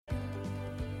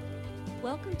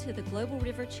Welcome to the Global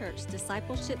River Church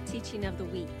Discipleship Teaching of the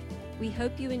Week. We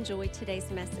hope you enjoyed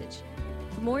today's message.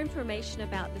 For more information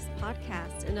about this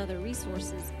podcast and other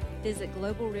resources, visit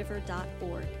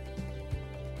globalriver.org.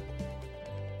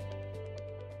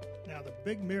 Now, the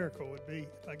big miracle would be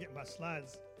if I get my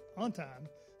slides on time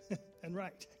and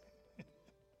right.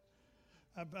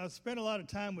 I've spent a lot of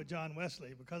time with John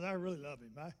Wesley because I really love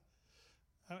him.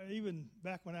 Even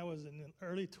back when I was in the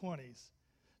early 20s,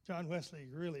 John Wesley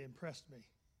really impressed me.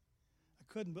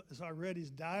 So I read his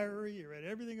diary, I read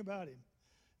everything about him.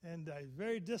 And a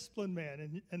very disciplined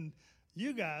man. And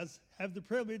you guys have the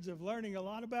privilege of learning a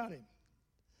lot about him.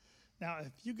 Now,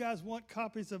 if you guys want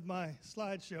copies of my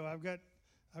slideshow, I've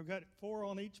got 4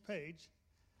 on each page.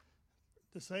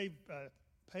 To save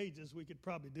pages, we could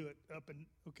probably do it up, and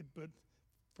we could put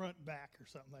front, back, or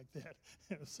something like that.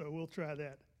 So we'll try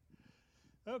that.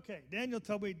 Okay, Daniel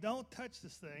told me, don't touch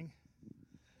this thing.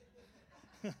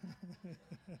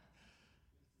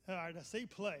 All right, I see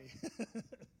play.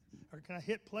 Or can I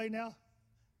hit play now?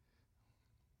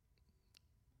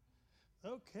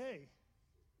 Okay.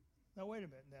 Now, wait a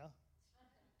minute now.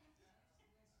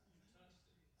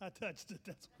 I touched it.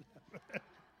 That's what happened.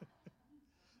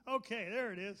 Okay,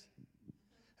 there it is.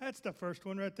 That's the first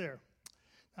one right there.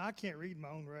 Now, I can't read my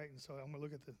own writing, so I'm going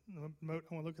to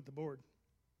look at the board.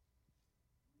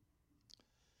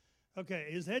 Okay,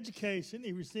 his education,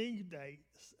 he received a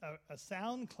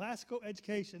sound classical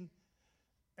education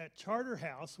at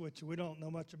Charterhouse, which we don't know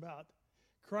much about,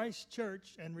 Christ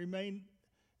Church, and remained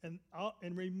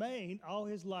all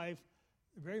his life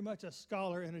very much a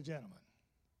scholar and a gentleman.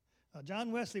 Now,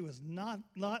 John Wesley was not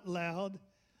loud.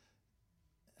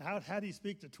 How did he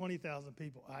speak to 20,000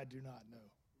 people? I do not know.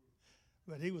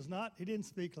 But he didn't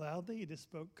speak loudly. He just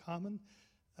spoke common,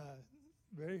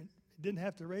 he didn't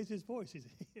have to raise his voice.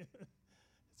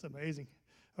 It's amazing.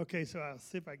 Okay, so I'll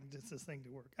see if I can get this thing to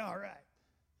work. All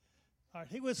right.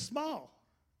 He was small.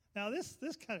 Now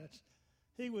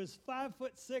he was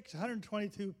 5'6",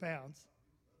 122 pounds,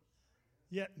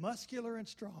 yet muscular and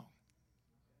strong.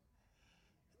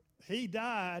 He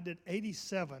died at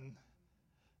 87,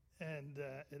 and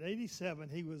at 87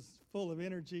 he was full of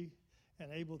energy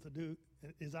and able to do.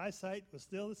 His eyesight was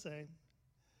still the same,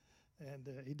 and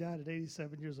he died at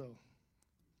 87 years old.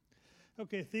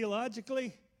 Okay,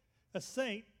 theologically, a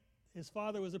saint. His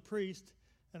father was a priest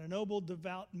and a noble,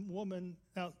 devout woman.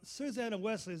 Now, Susanna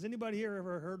Wesley, has anybody here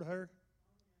ever heard of her?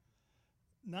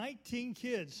 19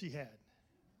 kids she had.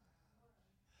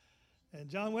 And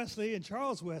John Wesley and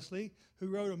Charles Wesley, who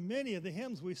wrote many of the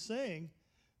hymns we sing,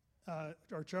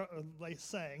 they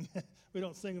sang. We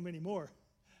don't sing them anymore.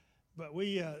 But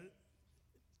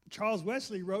Charles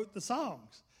Wesley wrote the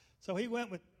songs. So he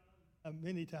went with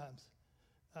many times,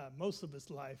 most of his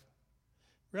life.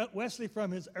 Wesley,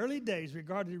 from his early days,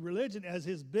 regarded religion as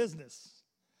his business.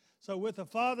 So with a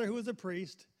father who was a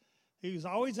priest, he was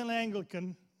always an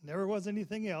Anglican, never was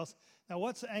anything else. Now,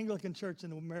 what's the Anglican church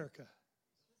in America?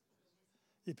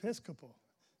 Episcopal.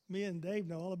 Me and Dave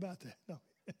know all about that. No.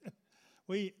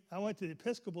 I went to the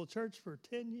Episcopal church for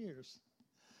 10 years.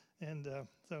 And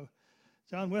so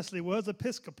John Wesley was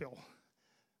Episcopal.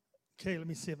 Okay, let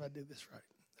me see if I did this right.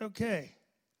 Okay.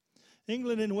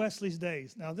 England in Wesley's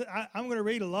days. Now, I'm going to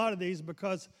read a lot of these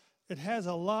because it has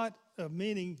a lot of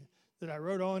meaning that I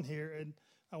wrote on here, and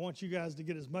I want you guys to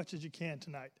get as much as you can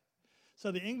tonight.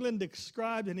 So the England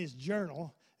described in his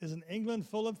journal is an England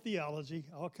full of theology,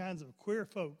 all kinds of queer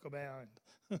folk abound.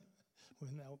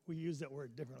 We use that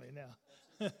word differently now.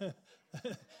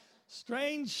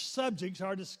 Strange subjects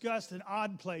are discussed in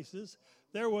odd places.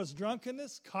 There was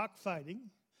drunkenness,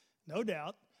 cockfighting, no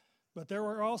doubt. But there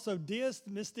were also deist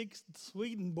mystics,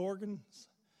 Swedenborgians,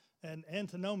 and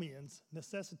antinomians,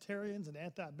 necessitarians, and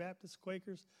Anti-Baptist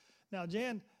Quakers. Now,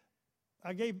 Jan,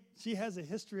 she has a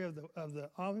history of the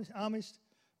Amish.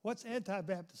 What's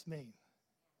Anti-Baptist mean?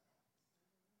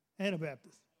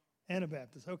 Anabaptist,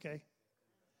 okay.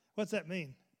 What's that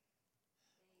mean?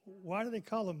 Why do they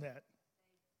call them that?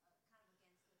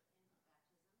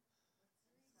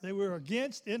 They were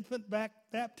against infant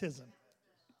baptism.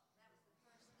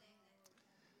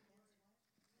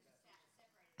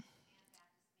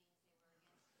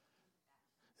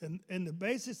 And the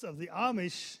basis of the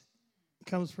Amish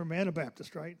comes from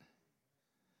Anabaptist, right?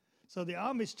 So the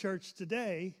Amish church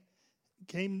today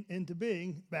came into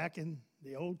being back in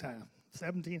the old time,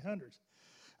 1700s.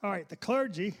 All right, the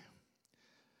clergy,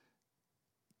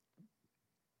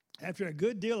 after a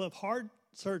good deal of heart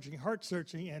searching,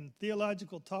 and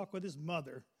theological talk with his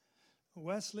mother,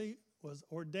 Wesley was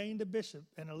ordained a bishop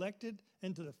and elected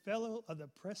into the fellow of the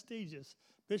prestigious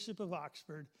Bishop of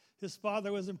Oxford. His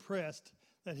father was impressed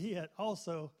that he had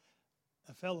also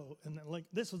a fellow in the Lincoln.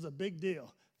 This was a big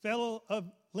deal. Fellow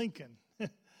of Lincoln.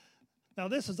 Now,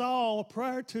 this is all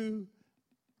prior to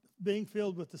being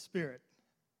filled with the Spirit.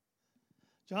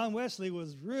 John Wesley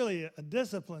was really a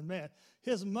disciplined man.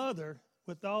 His mother,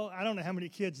 I don't know how many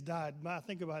kids died, but I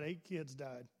think about 8 kids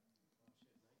died.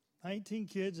 19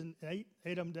 kids and eight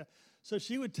of them died. So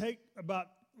she would take about,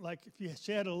 if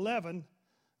she had 11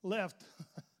 left,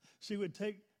 she would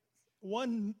take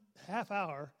 1 half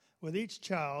hour with each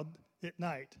child at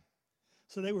night.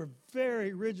 So they were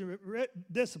very rigid,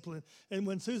 disciplined. And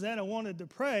when Susanna wanted to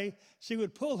pray, she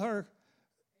would pull her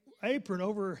apron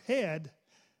over her head,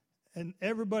 and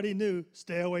everybody knew,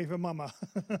 stay away from Mama.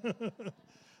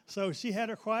 So she had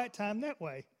her quiet time that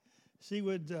way. She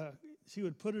would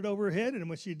put it over her head, and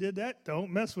when she did that,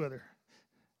 don't mess with her.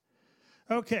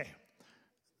 Okay,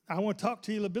 I want to talk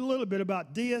to you a little bit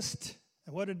about deist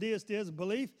and what a deist is.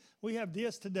 Belief, we have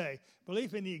deists today.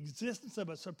 Belief in the existence of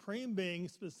a supreme being,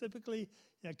 specifically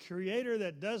a creator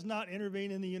that does not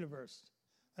intervene in the universe.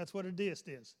 That's what a deist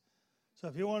is. So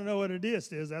if you want to know what a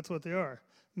deist is, that's what they are.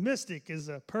 Mystic is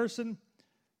a person,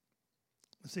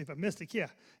 let's see if a mystic,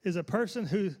 is a person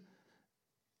who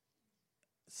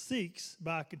seeks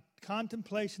by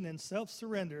contemplation and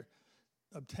self-surrender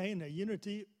obtain a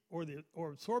unity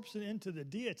or absorption into the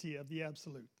deity of the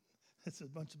absolute. That's a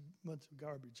bunch of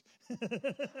garbage.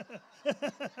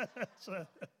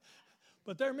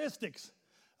 But they're mystics.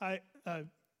 I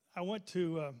went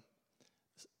to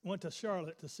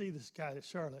Charlotte to see this guy at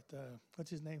Charlotte.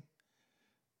 What's his name?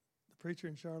 The preacher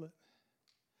in Charlotte.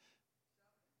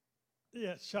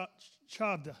 Yeah,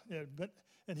 Chavda. Yeah,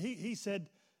 and he said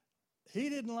he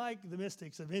didn't like the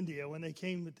mystics of India when they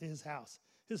came to his house.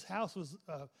 His house was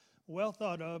well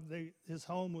thought of. His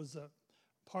home was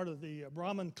part of the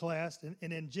Brahmin class, and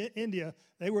in India,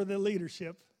 they were the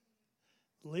leadership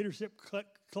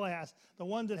class, the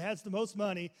one that has the most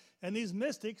money, and these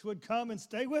mystics would come and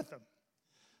stay with them.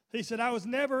 He said, I was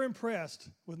never impressed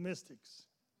with mystics.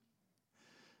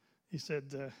 He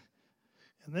said,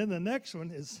 and then the next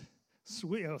one is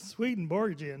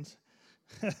Swedenborgians,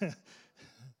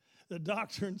 the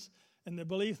doctrines and the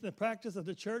belief and the practice of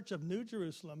the Church of New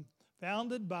Jerusalem,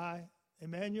 founded by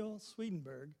Emanuel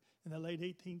Swedenborg in the late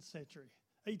 18th century.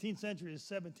 18th century is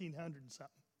 1700 and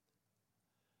something.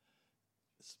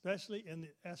 Especially in the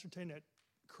ascertain that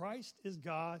Christ is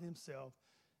God himself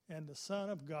and the Son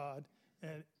of God.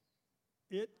 And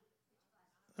get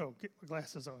my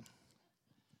glasses on.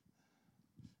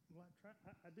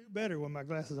 I do better with my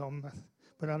glasses on,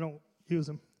 but I don't use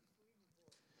them.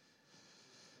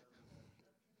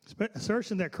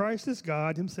 Assertion that Christ is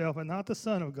God himself and not the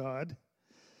Son of God,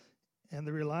 and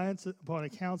the reliance upon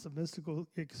accounts of mystical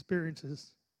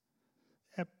appearances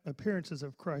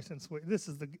of Christ. And this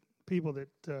is the people that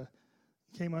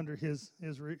came under his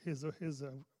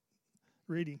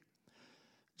reading.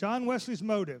 John Wesley's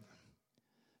motive: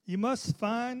 you must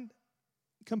find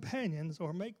companions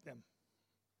or make them.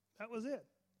 That was it.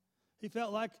 He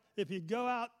felt like if you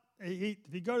go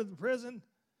to the prison,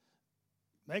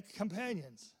 make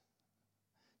companions.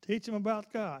 Teach them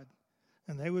about God,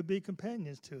 and they would be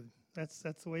companions to him. That's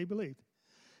the way he believed.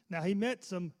 Now, he met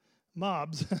some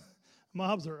mobs.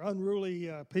 Mobs are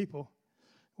unruly people.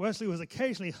 Wesley was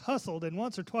occasionally hustled and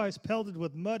once or twice pelted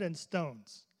with mud and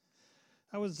stones.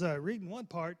 I was reading one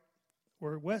part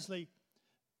where Wesley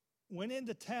went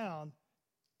into town,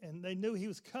 and they knew he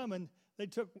was coming. They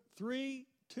took 2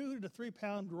 to 3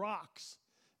 pound rocks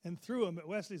and threw them at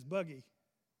Wesley's buggy.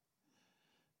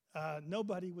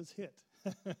 Nobody was hit.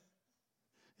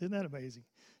 Isn't that amazing?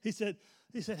 He said,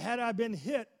 had I been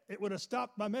hit, it would have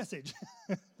stopped my message.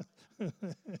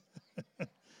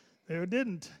 It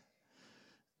didn't.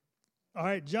 All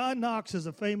right, John Knox is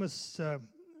a famous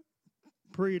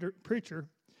preacher.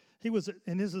 He was,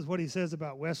 and this is what he says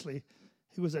about Wesley.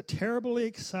 He was a terribly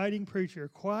exciting preacher.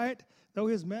 Quiet though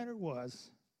his manner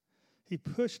was, he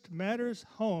pushed matters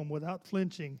home without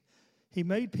flinching. He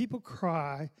made people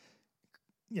cry.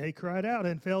 Yeah, he cried out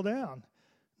and fell down.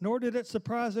 Nor did it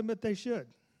surprise him that they should.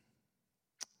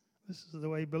 This is the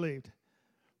way he believed.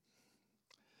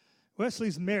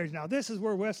 Wesley's marriage. Now, this is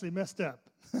where Wesley messed up.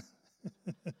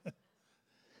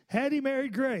 Had he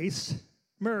married Grace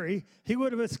Murray, he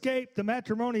would have escaped the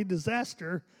matrimony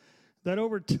disaster that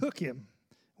overtook him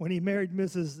when he married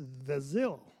Mrs.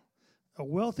 Vezil, a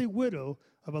wealthy widow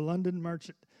of a London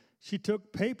merchant. She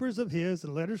took papers of his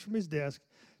and letters from his desk,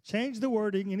 changed the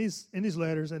wording in his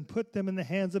letters, and put them in the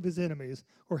hands of his enemies,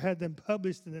 or had them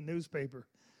published in the newspaper.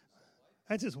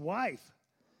 That's his wife.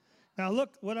 Now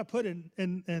look what I put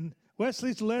in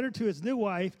Wesley's letter to his new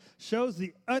wife shows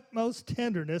the utmost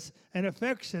tenderness and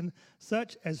affection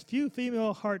such as few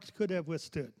female hearts could have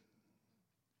withstood.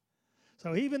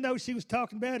 So even though she was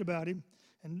talking bad about him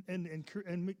and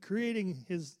creating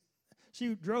his,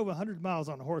 she drove 100 miles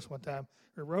on a horse one time,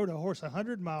 or rode a horse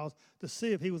 100 miles to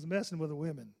see if he was messing with the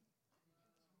women.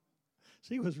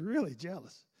 She was really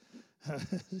jealous.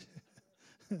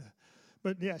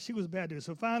 But yeah, she was bad dude.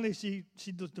 So finally she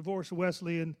divorced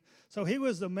Wesley, and so he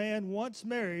was the man once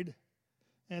married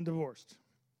and divorced.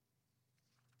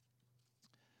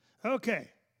 Okay.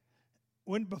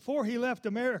 Before he left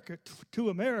America to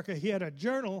America, he had a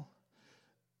journal.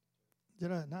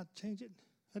 Did I not change it?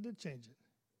 I did change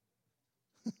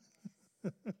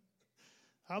it.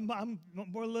 I'm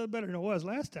more a little better than I was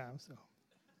last time. So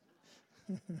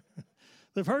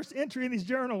the first entry in his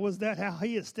journal was that how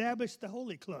he established the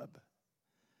Holy Club.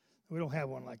 We don't have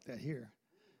one like that here.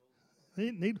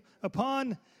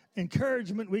 Upon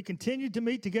encouragement, we continued to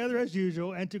meet together as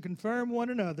usual and to confirm one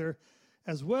another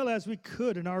as well as we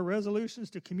could in our resolutions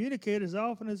to communicate as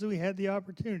often as we had the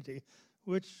opportunity,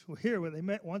 which here where they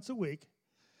met once a week,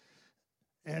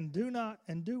 and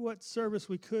do what service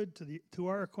we could to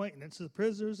our acquaintance, the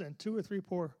prisoners, and 2 or 3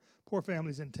 poor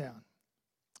families in town.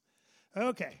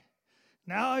 Okay,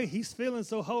 now he's feeling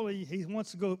so holy. He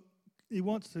wants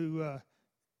to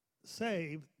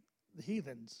save the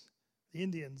heathens, the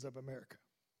Indians of America.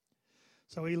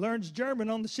 So he learns German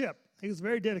on the ship. He was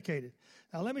very dedicated.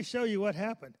 Now let me show you what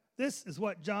happened. This is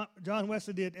what John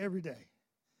Wesley did every day.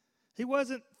 He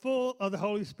wasn't full of the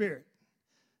Holy Spirit.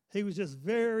 He was just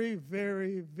very,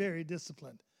 very, very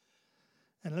disciplined.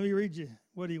 And let me read you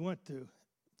what he went through.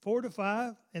 4 to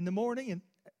 5 in the morning, and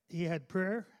he had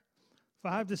prayer.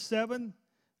 5 to 7,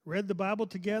 read the Bible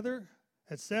together.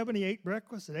 At 7, he ate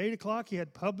breakfast. At 8 o'clock, he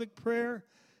had public prayer.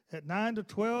 At 9 to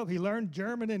 12, he learned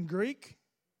German and Greek,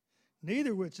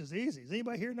 neither of which is easy. Does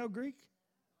anybody here know Greek?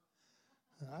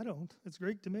 I don't. It's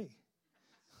Greek to me.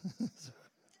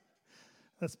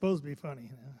 That's supposed to be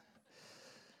funny.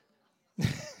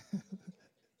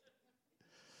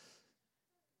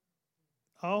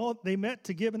 They met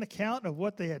to give an account of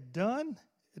what they had done.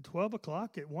 At 12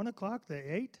 o'clock, at 1 o'clock, they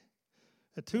ate.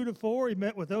 At 2 to 4, he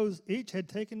met with those each had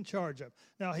taken charge of.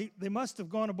 Now, they must have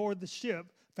gone aboard the ship,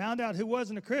 found out who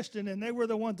wasn't a Christian, and they were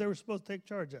the ones they were supposed to take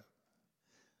charge of.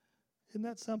 Isn't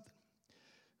that something?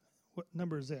 What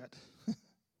number is that?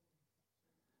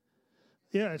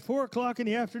 Yeah, at 4 o'clock in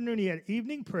the afternoon, he had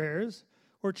evening prayers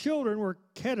where children were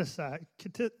catechized.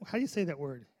 How do you say that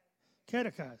word?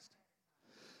 Catechized.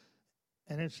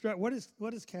 And what is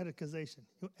catechization?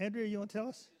 Andrea, you want to tell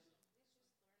us?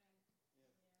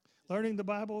 Learning the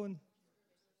Bible, and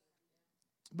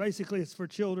basically it's for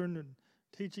children and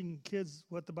teaching kids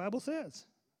what the Bible says.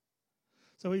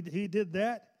 So he did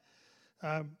that.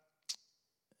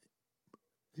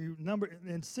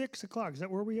 In 6 o'clock, is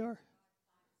that where we are?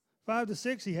 5 to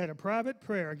 6, he had a private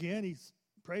prayer. Again, he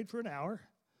prayed for an hour.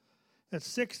 At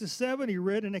 6 to 7, he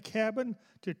read in a cabin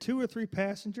to 2 or 3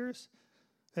 passengers.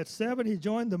 At 7, he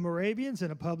joined the Moravians in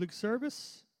a public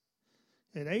service.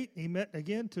 At 8, he met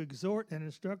again to exhort and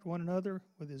instruct one another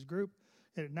with his group.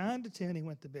 And at 9 to 10, he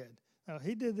went to bed. Now,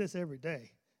 he did this every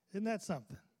day. Isn't that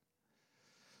something?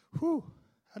 Whew.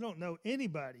 I don't know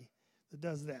anybody that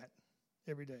does that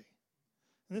every day.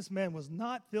 And this man was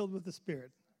not filled with the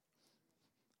Spirit.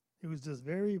 He was just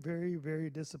very, very,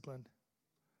 very disciplined.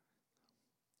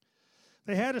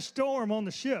 They had a storm on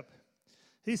the ship.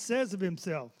 He says of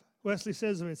himself, Wesley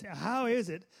says of himself, how is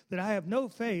it that I have no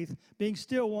faith, being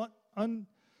still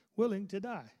unwilling to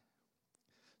die?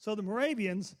 So the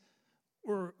Moravians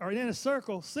are in a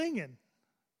circle singing.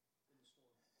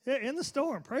 In the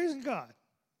storm, praising God.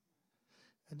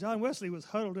 And John Wesley was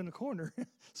huddled in a corner,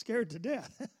 scared to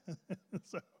death.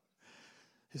 So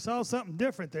he saw something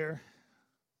different there.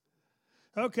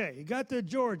 Okay, he got to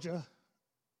Georgia.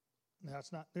 No,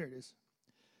 it's not. There it is.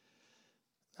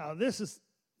 Now, there's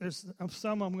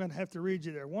some I'm going to have to read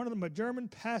you there. One of the German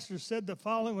pastors said the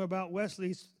following about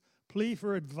Wesley's plea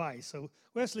for advice. So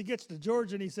Wesley gets to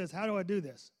Georgia and he says, how do I do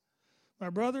this? My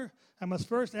brother, I must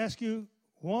first ask you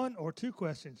 1 or 2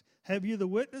 questions. Have you the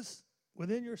witness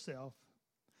within yourself?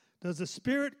 Does the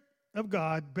Spirit of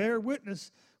God bear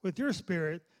witness with your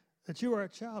spirit that you are a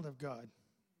child of God?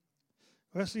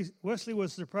 Wesley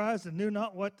was surprised and knew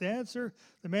not what to answer.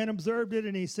 The man observed it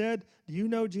and he said, do you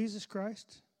know Jesus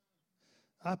Christ?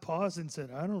 I paused and said,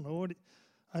 I don't know.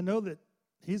 I know that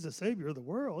he's the Savior of the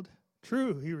world.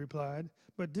 True, he replied,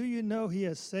 but do you know he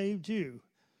has saved you?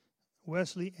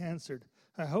 Wesley answered,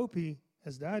 I hope he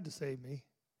has died to save me.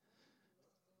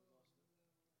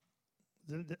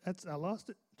 I lost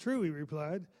it. True, he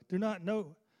replied. Do you not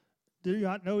know Do you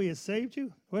not know he has saved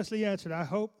you? Wesley answered, I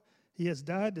hope he has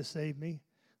died to save me.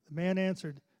 The man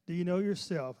answered, do you know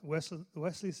yourself?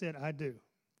 Wesley said, I do.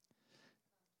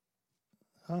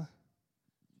 Huh?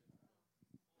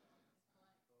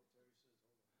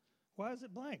 Why is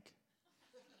it blank?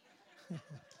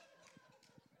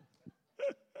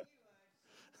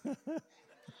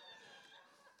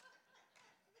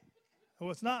 Well,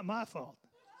 it's not my fault.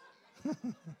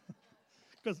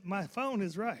 Because my phone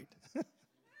is right.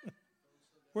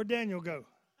 Where'd Daniel go?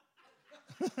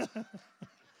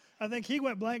 I think he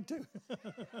went blank too.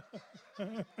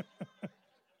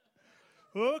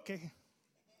 Okay.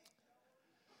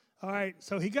 All right,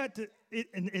 so he got to it,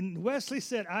 and Wesley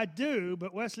said, I do,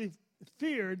 but Wesley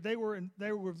feared they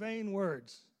were vain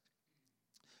words.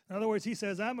 In other words, he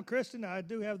says, I'm a Christian, I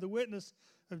do have the witness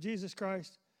of Jesus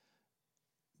Christ,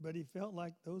 but he felt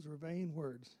like those were vain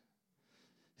words.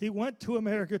 He went to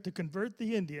America to convert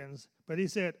the Indians, but he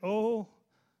said, who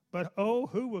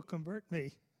will convert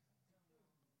me?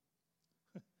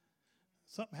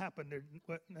 Something happened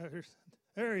there.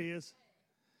 There he is.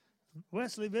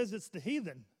 Wesley visits the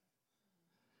heathen.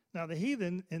 Now, the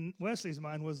heathen in Wesley's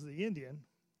mind was the Indian.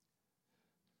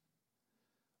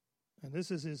 And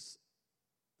this is his,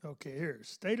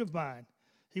 state of mind.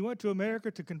 He went to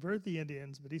America to convert the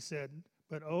Indians, but he said,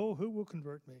 who will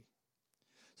convert me?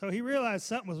 So he realized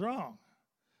something was wrong.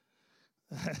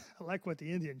 I like what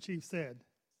the Indian chief said.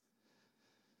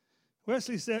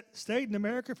 Wesley stayed in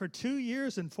America for 2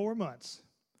 years and 4 months.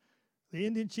 The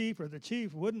Indian chief or the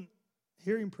chief wouldn't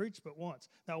hear him preach but once.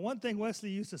 Now, one thing Wesley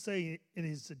used to say in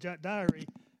his diary,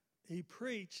 he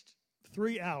preached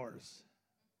 3 hours.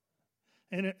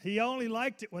 And he only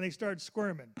liked it when they started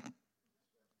squirming.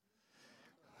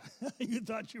 You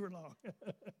thought you were long.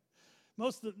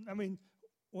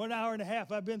 1 hour and a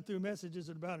half. I've been through messages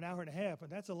in about an hour and a half, and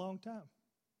that's a long time.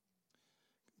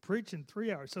 Preaching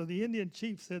 3 hours. So the Indian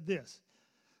chief said this.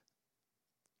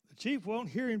 The chief won't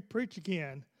hear him preach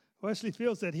again. Wesley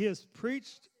feels that he has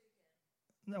preached.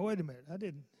 No, wait a minute. I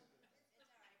didn't.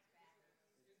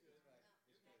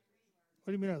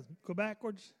 What do you mean? Go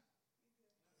backwards?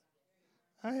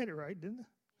 I had it right, didn't I?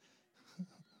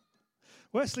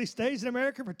 Wesley stays in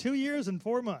America for 2 years and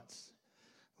 4 months.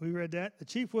 We read that. The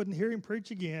chief wouldn't hear him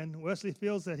preach again. Wesley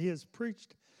feels that he has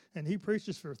preached, and he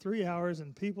preaches for 3 hours,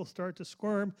 and people start to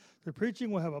squirm. The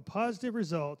preaching will have a positive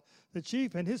result. The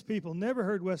chief and his people never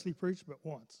heard Wesley preach but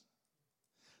once.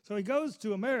 So he goes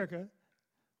to America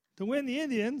to win the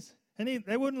Indians, and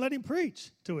they wouldn't let him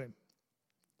preach to him.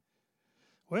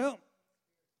 Well,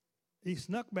 he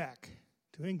snuck back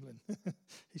to England.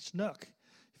 He snuck.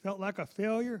 He felt like a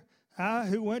failure. I,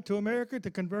 who went to America to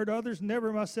convert others,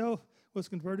 never myself was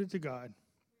converted to God.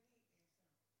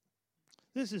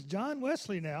 This is John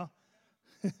Wesley now.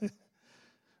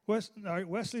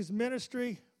 Wesley's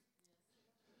ministry.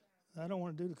 I don't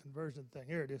want to do the conversion thing.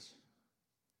 Here it is.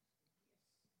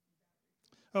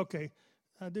 Okay,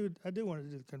 I do want to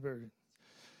do the conversion.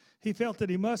 He felt that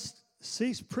he must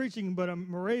cease preaching, but a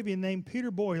Moravian named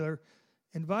Peter Boiler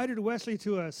invited Wesley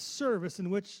to a service in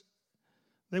which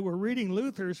they were reading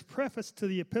Luther's preface to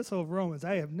the Epistle of Romans.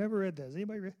 I have never read that. Has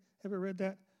anybody ever read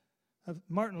that?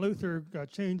 Martin Luther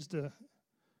changed. It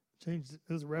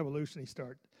was a revolution he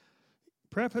started.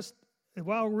 Preface.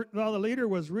 While the leader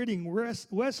was reading,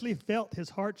 Wesley felt his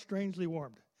heart strangely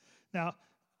warmed. Now,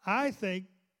 I think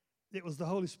it was the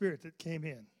Holy Spirit that came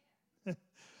in.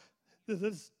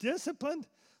 This disciplined,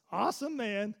 awesome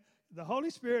man, the Holy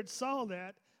Spirit saw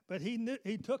that, but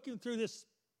he took him through this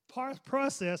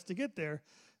process to get there.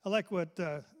 I like what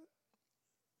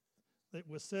it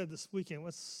was said this weekend.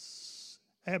 What's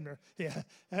Abner? Yeah,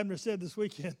 Abner said this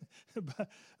weekend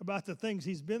about the things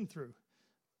he's been through.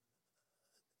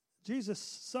 Jesus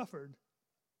suffered,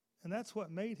 and that's what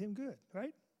made him good,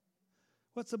 right?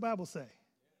 What's the Bible say?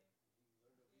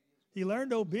 He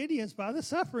learned obedience by the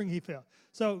suffering he felt.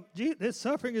 So this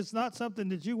suffering is not something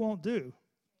that you won't do.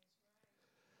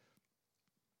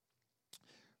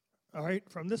 All right,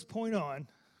 from this point on,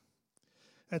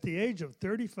 at the age of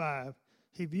 35,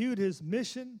 he viewed his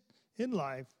mission in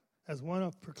life as one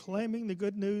of proclaiming the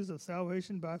good news of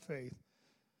salvation by faith,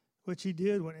 which he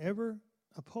did whenever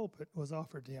a pulpit was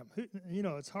offered to him. You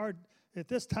know, it's hard at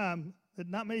this time that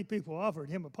not many people offered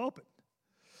him a pulpit.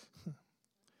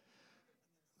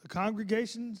 The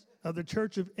congregations of the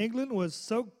Church of England was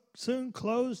so soon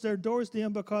closed their doors to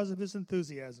him because of his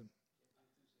enthusiasm.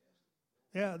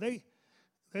 Yeah, they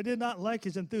did not like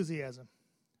his enthusiasm.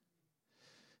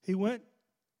 He went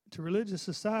to religious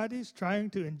societies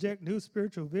trying to inject new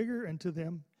spiritual vigor into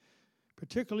them,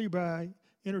 particularly by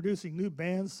introducing new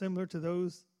bands similar to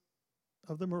those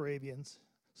of the Moravians.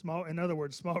 In other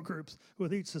words, small groups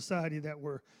with each society that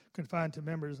were confined to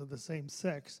members of the same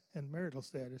sex and marital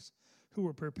status, who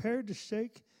were prepared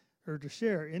to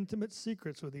share intimate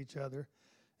secrets with each other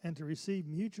and to receive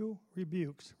mutual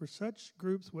rebukes. For such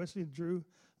groups, Wesley drew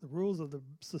the rules of the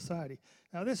society.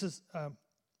 Now, this is a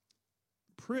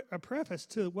preface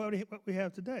to what we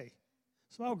have today,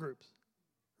 small groups,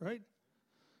 right?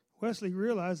 Wesley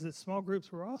realized that small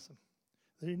groups were awesome,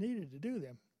 that he needed to do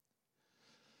them.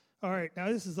 All right, now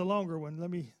this is a longer one. Let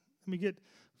me get,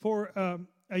 for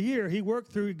a year, he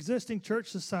worked through existing church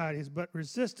societies, but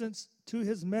resistance to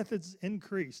his methods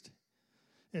increased.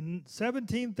 In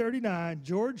 1739,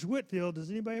 George Whitefield, has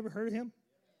anybody ever heard of him?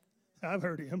 I've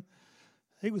heard of him.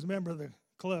 He was a member of the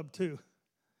club, too.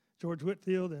 George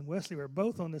Whitefield and Wesley were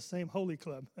both on the same holy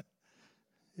club.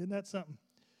 Isn't that something?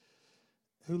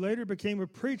 Who later became a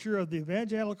preacher of the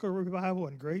evangelical revival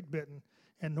in Great Britain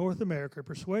and North America,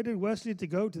 persuaded Wesley to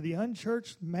go to the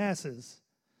unchurched masses.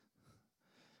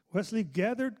 Wesley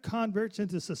gathered converts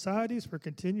into societies for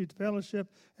continued fellowship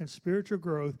and spiritual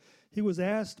growth. He was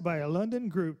asked by a London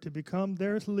group to become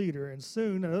their leader, and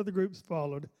soon other groups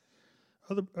followed.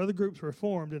 Other groups were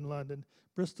formed in London,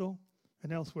 Bristol,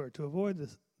 and elsewhere. To avoid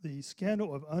the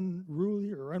scandal of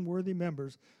unruly or unworthy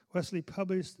members, Wesley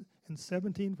published in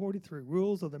 1743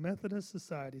 Rules of the Methodist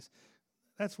Societies.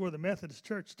 That's where the Methodist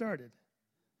Church started,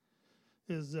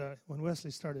 is when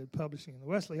Wesley started publishing.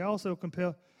 Wesley also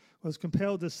was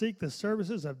compelled to seek the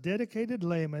services of dedicated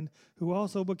laymen who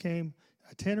also became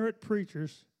itinerant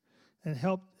preachers and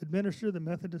helped administer the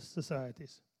Methodist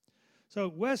societies. So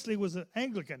Wesley was an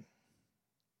Anglican,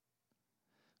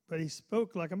 but he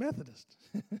spoke like a Methodist.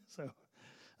 So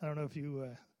I don't know if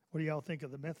what do y'all think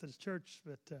of the Methodist Church,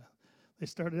 but they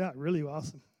started out really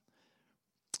awesome.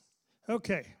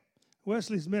 Okay,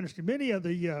 Wesley's ministry. Many of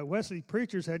the Wesley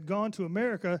preachers had gone to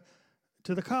America,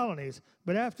 to the colonies,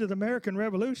 but after the American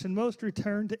Revolution, most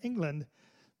returned to England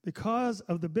because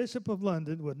of the Bishop of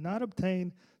London would not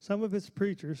ordain some of his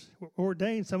preachers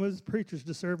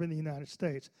to serve in the United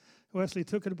States. Wesley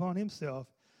took it upon himself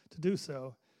to do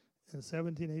so in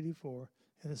 1784.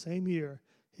 In the same year,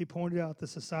 he pointed out the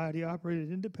society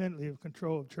operated independently of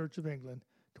control of Church of England.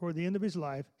 Toward the end of his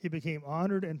life, he became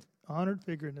honored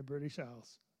figure in the British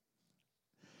Isles.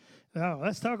 Now,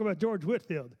 let's talk about George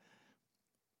Whitefield.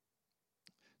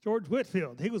 George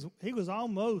Whitefield, he was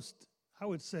almost, I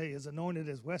would say, as anointed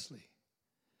as Wesley.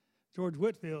 George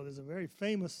Whitefield is a very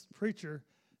famous preacher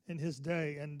in his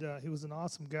day, and he was an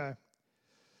awesome guy.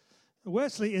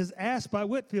 Wesley is asked by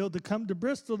Whitefield to come to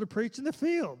Bristol to preach in the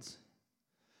fields.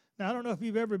 Now, I don't know if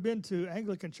you've ever been to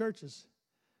Anglican churches.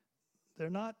 They're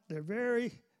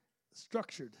very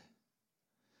structured.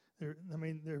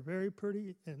 They're very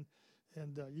pretty, and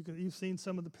you've seen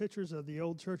some of the pictures of the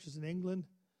old churches in England.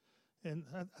 And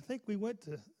I think we went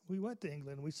to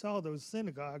England and we saw those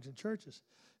synagogues and churches,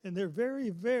 and they're very,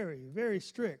 very, very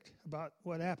strict about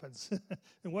what happens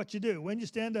and what you do, when you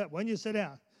stand up, when you sit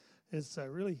down. It's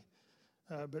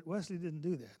but Wesley didn't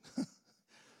do that.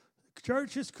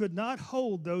 Churches could not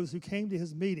hold those who came to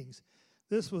his meetings.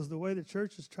 This was the way the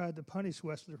churches tried to punish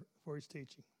Wesley for his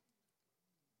teaching.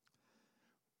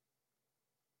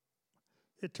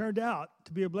 It turned out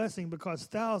to be a blessing because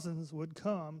thousands would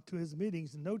come to his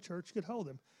meetings and no church could hold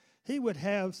them. He would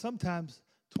have sometimes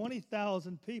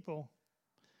 20,000 people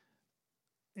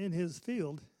in his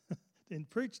field and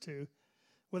preach to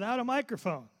without a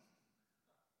microphone.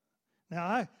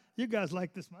 Now, you guys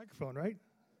like this microphone, right?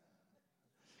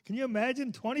 Can you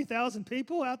imagine 20,000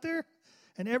 people out there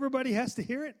and everybody has to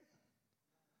hear it?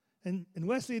 And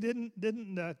Wesley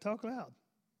didn't talk loud.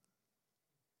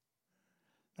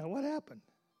 Now, what happened?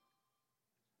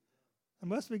 It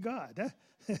must be God.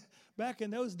 Back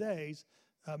in those days,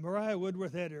 Mariah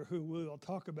Woodworth-Etter, who we'll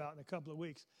talk about in a couple of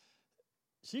weeks,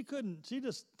 she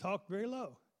just talked very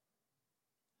low.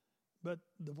 But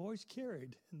the voice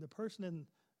carried, and the person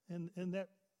in that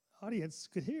audience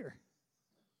could hear.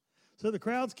 So the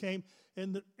crowds came,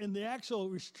 and the actual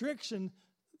restriction,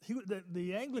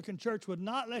 the Anglican church would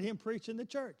not let him preach in the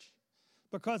church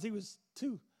because he was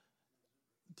too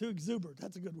exuberant.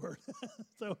 That's a good word.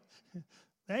 So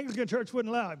the Anglican church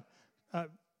wouldn't allow him.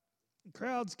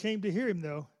 Crowds came to hear him,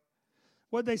 though.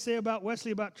 What'd they say about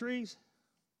Wesley about trees?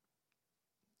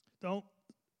 Don't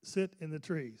sit in the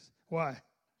trees. Why?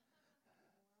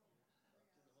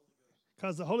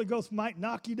 Because the Holy Ghost might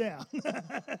knock you down.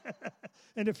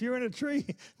 And if you're in a tree,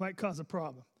 it might cause a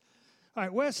problem. All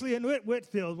right, Wesley and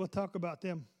Whitefield, we'll talk about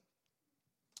them.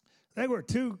 They were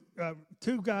two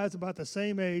guys about the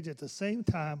same age at the same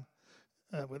time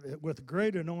with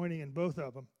great anointing in both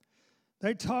of them.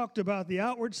 They talked about the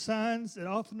outward signs that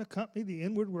often accompany the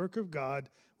inward work of God.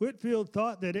 Whitefield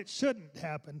thought that it shouldn't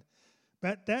happen,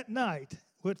 but that night,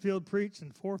 Whitefield preached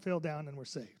and 4 fell down and were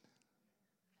saved.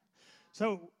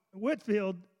 So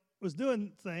Whitefield was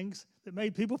doing things that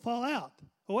made people fall out.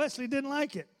 Wesley didn't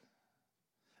like it.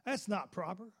 That's not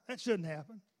proper. That shouldn't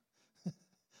happen.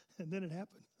 And then it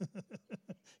happened.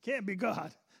 Can't be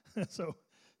God. So,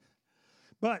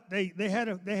 but they had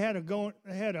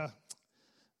a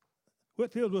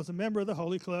Whitefield was a member of the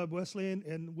Holy Club. Wesley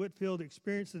and Whitefield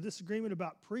experienced a disagreement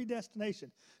about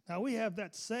predestination. Now, we have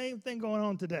that same thing going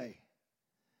on today.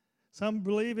 Some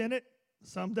believe in it,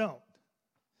 some don't.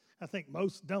 I think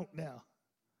most don't now.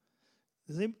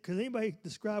 Can anybody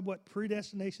describe what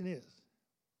predestination is?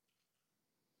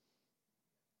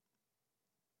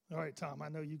 All right, Tom, I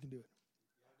know you can do it.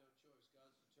 You have no choice.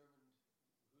 God's determined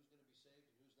who's going to be saved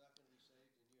and who's not going to be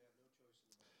saved, and you have no choice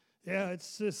in the matter. Yeah,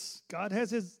 it's just God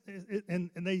has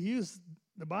and they use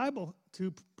the Bible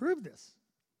to prove this.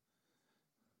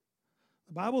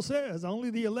 The Bible says only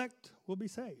the elect will be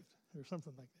saved, or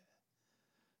something like that.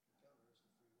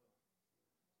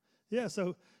 Yeah,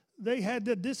 so they had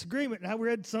the disagreement. And I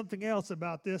read something else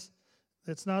about this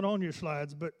that's not on your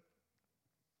slides, but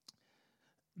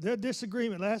their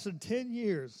disagreement lasted 10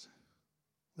 years.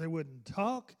 They wouldn't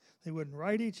talk. They wouldn't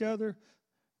write each other.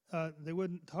 They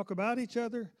wouldn't talk about each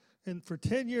other. And for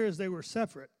 10 years, they were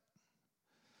separate.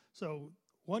 So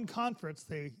one conference,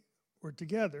 they were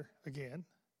together again.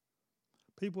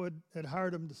 People had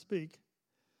hired them to speak,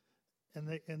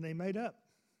 and they made up.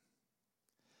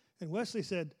 And Wesley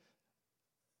said,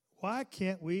 "Why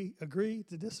can't we agree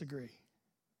to disagree?"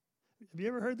 Have you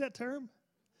ever heard that term?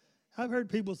 I've heard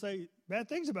people say bad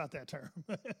things about that term.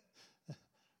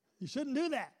 You shouldn't do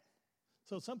that.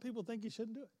 So some people think you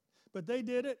shouldn't do it. But they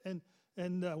did it, and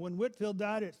when Whitefield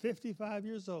died at 55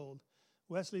 years old,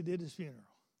 Wesley did his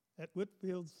funeral at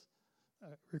Whitefield's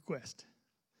request.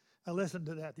 I listened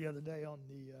to that the other day on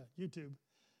the YouTube.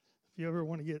 If you ever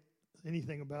want to get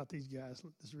anything about these guys,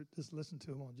 just listen to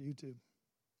them on YouTube.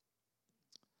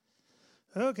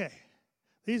 Okay,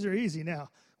 these are easy now.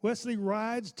 Wesley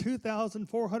rides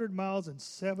 2,400 miles in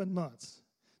 7 months.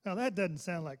 Now, that doesn't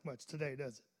sound like much today,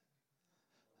 does it?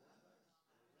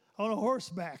 On a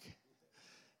horseback.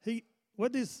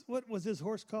 What was his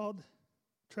horse called?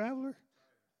 Traveler?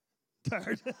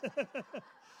 Tired.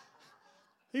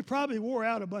 He probably wore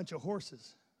out a bunch of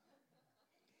horses.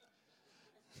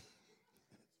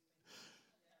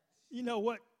 You know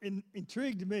what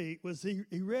intrigued me was he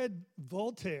read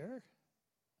Voltaire.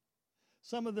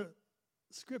 Some of the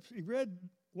scripture he read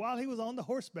while he was on the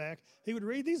horseback. He would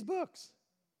read these books,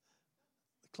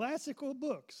 the classical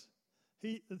books.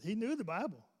 He knew the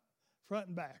Bible front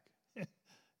and back.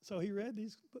 So he read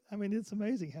these. I mean, it's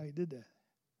amazing how he did that.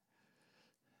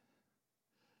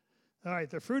 All right,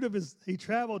 the fruit of he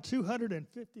traveled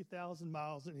 250,000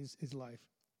 miles in his life.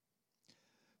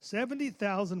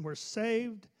 70,000 were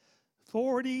saved,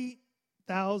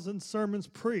 40,000 sermons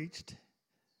preached,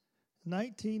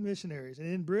 19 missionaries. And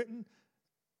in Britain,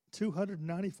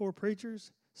 294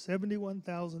 preachers,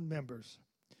 71,000 members.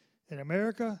 In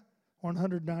America,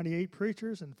 198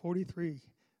 preachers and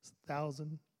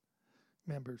 43,000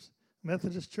 members.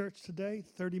 Methodist Church today,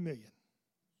 30 million.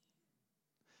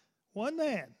 One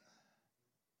man.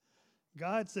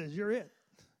 God says, "You're it."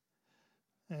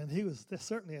 And he was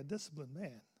certainly a disciplined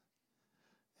man.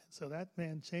 And so that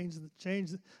man changed.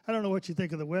 I don't know what you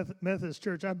think of the Methodist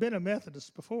Church. I've been a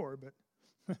Methodist before, but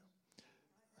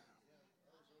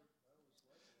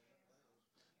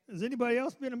has anybody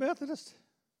else been a Methodist?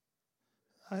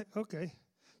 Okay.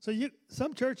 So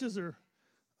some churches are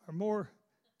more.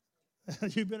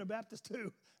 You've been a Baptist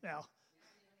too. Now,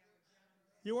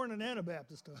 you weren't an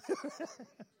Anabaptist.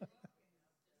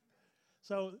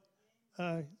 So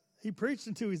he preached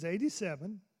until he was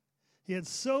 87. He had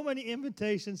so many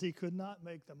invitations he could not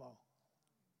make them all.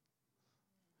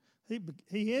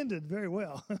 He ended very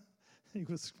well. He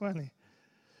was funny.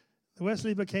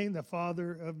 Wesley became the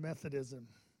father of Methodism.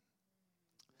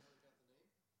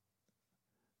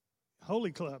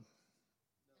 Holy Club.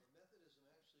 Now, Methodism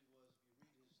actually was,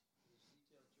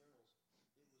 if you read his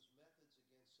detailed journals, it was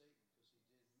methods against Satan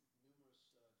because he did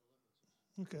numerous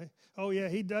deliverances. Okay. Oh, yeah,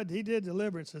 he did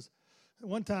deliverances.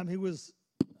 One time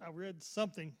I read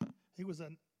something.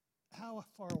 How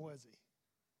far was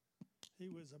he?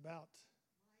 He was about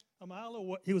a mile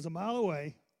away. He was a mile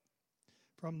away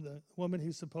from the woman he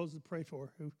was supposed to pray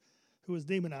for, who was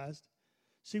demonized.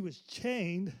 She was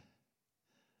chained.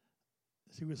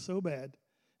 She was so bad.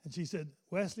 And she said,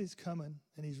 "Wesley's coming,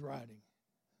 and he's riding."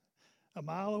 A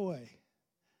mile away.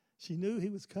 She knew he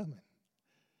was coming.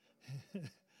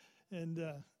 And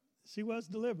she was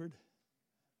delivered.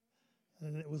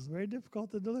 And it was very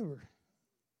difficult to deliver.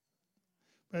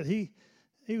 But he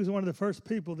was one of the first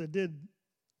people that did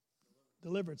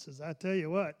deliverances. I tell you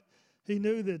what, he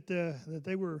knew that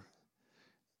they were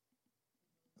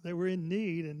in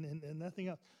need and nothing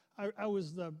else. I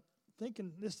was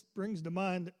thinking, this brings to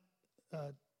mind,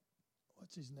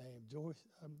 what's his name, Joyce,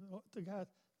 the guy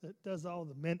that does all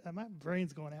the men. My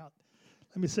brain's going out.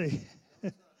 Let me see.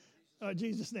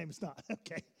 Jesus' name, it's not.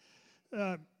 Okay.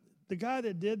 The guy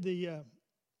that did he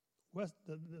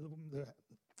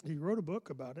wrote a book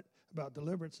about it, about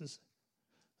deliverances.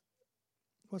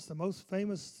 What's the most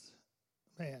famous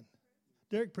man?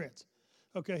 Derek Prince.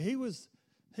 Okay, he was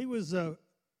in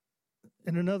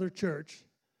another church,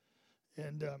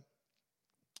 and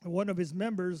one of his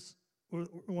members,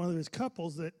 one of his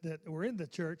couples that were in the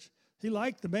church, he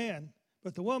liked the man,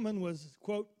 but the woman was,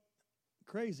 quote,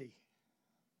 crazy.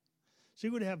 She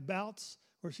would have bouts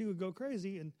where she would go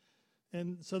crazy,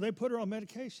 and so they put her on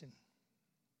medication.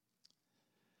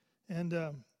 And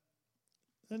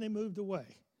then they moved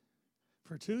away.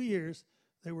 For 2 years,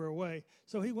 they were away.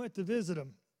 So he went to visit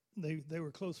them. They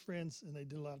were close friends, and they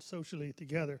did a lot socially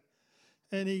together.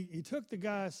 And he took the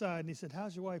guy aside, and he said,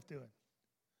 how's your wife doing?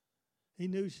 He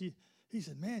knew he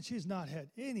said, man, she's not had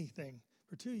anything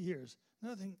for 2 years.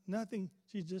 Nothing.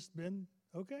 She's just been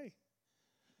okay.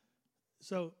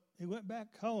 So he went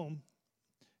back home,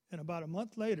 and about a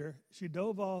month later, she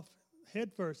dove off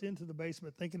headfirst into the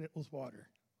basement thinking it was water.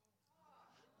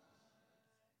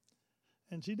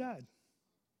 And she died.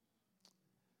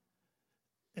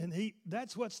 And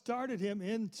that's what started him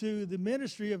into the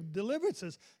ministry of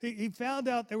deliverances. He found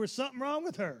out there was something wrong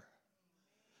with her,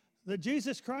 that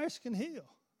Jesus Christ can heal.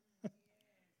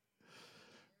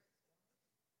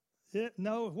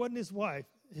 No, it wasn't his wife.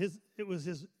 It was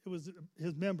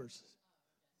his members,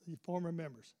 the former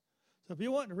members. So if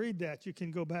you want to read that, you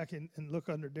can go back and look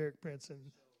under Derek Prince. And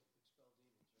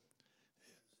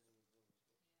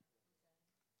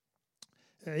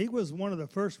he was one of the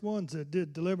first ones that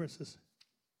did deliverances.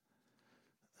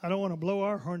 I don't want to blow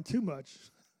our horn too much,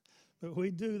 but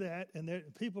we do that, and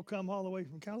people come all the way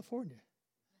from California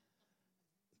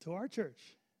to our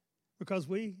church because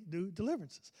we do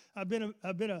deliverances. I've been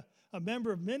a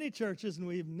member of many churches, and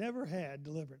we've never had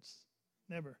deliverance.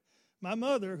 Never. My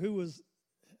mother, who was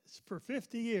for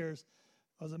 50 years,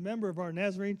 was a member of our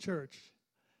Nazarene church,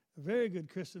 a very good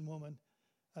Christian woman.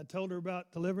 I told her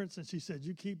about deliverance, and she said,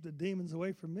 you keep the demons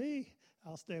away from me,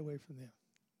 I'll stay away from them.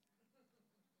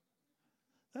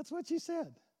 That's what she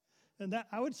said. And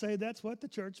I would say that's what the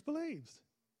church believes.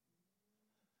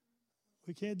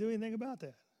 We can't do anything about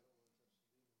that.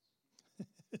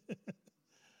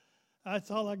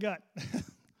 That's all I got.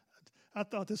 I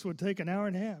thought this would take an hour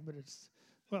and a half,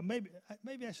 but maybe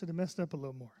I should have messed up a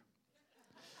little more.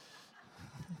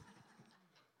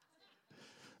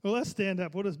 Well, let's stand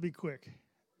up. We'll just be quick.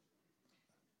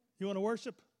 You want to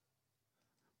worship?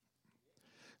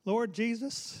 Lord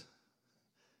Jesus,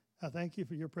 I thank you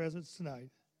for your presence tonight.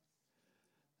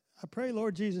 I pray,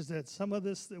 Lord Jesus, that some of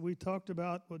this that we talked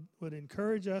about would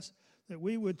encourage us, that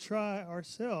we would try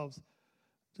ourselves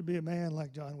to be a man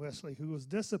like John Wesley, who was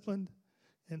disciplined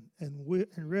and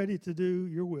ready to do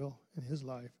your will in his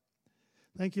life.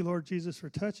 Thank you, Lord Jesus, for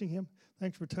touching him.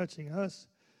 Thanks for touching us.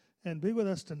 And be with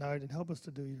us tonight and help us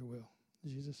to do your will. In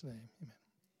Jesus' name, amen.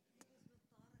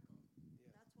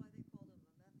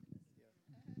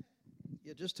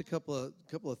 Yeah, just a couple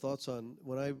of thoughts on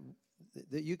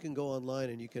that you can go online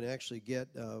and you can actually get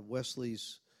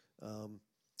Wesley's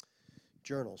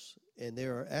journals, and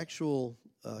there are actual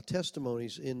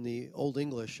testimonies in the Old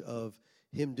English of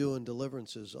him doing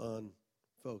deliverances on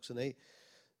folks, and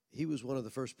he was one of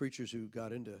the first preachers who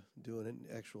got into doing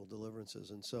actual deliverances,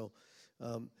 and so.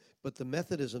 But the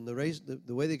Methodism,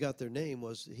 the way they got their name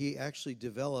was he actually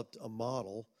developed a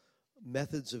model,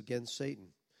 methods against Satan,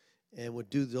 and would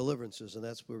do deliverances, and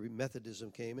that's where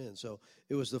Methodism came in. So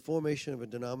it was the formation of a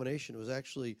denomination. It was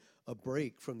actually a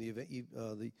break from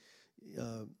the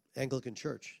Anglican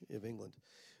Church of England.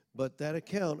 But that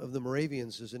account of the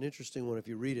Moravians is an interesting one if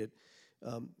you read it.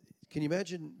 Can you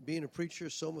imagine being a preacher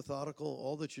so methodical,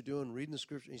 all that you're doing, reading the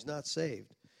scripture, he's not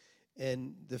saved.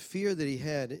 And the fear that he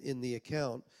had in the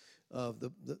account of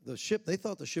the ship, they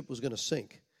thought the ship was going to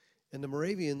sink. And the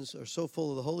Moravians are so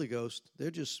full of the Holy Ghost,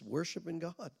 they're just worshiping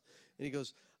God. And he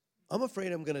goes, I'm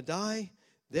afraid I'm going to die.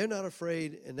 They're not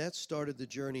afraid. And that started the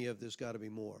journey of there's got to be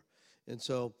more. And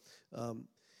so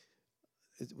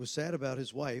it was sad about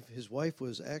his wife. His wife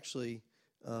was actually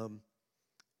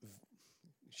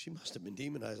she must have been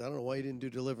demonized. I don't know why he didn't do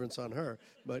deliverance on her.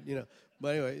 But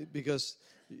anyway, because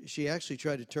she actually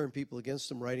tried to turn people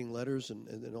against him, writing letters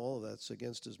and all of that's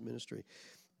against his ministry.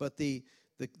 But the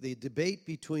debate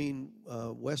between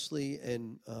Wesley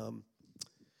and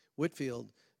Whitefield,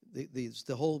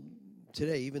 the whole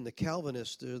today, even the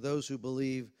Calvinists, there are those who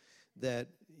believe that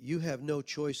you have no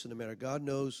choice in the matter. God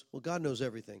knows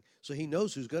everything. So he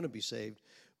knows who's going to be saved.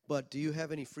 But do you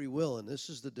have any free will? And this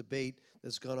is the debate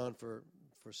that's gone on for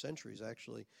centuries,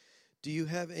 actually. Do you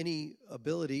have any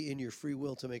ability in your free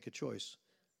will to make a choice?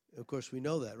 Of course, we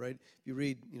know that, right? If you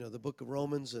read, the book of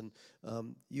Romans, and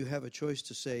you have a choice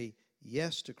to say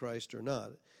yes to Christ or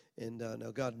not. And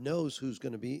now God knows who's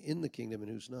going to be in the kingdom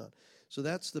and who's not. So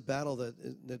that's the battle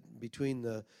that between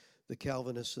the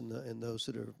Calvinists and those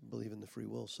that believe in the free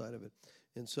will side of it.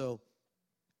 And so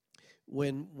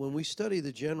when we study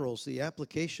the generals, the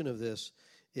application of this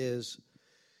is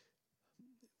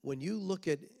when you look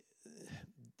at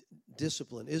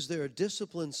discipline, is there a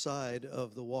discipline side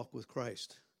of the walk with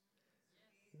Christ?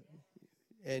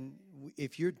 And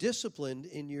if you're disciplined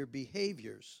in your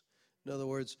behaviors, in other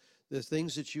words, the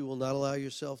things that you will not allow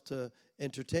yourself to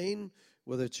entertain,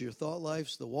 whether it's your thought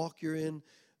lives, the walk you're in,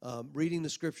 reading the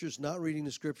scriptures, not reading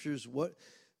the scriptures,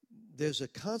 there's a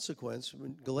consequence.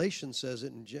 When Galatians says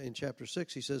it in chapter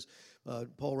 6, he says,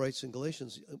 Paul writes in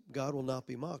Galatians, God will not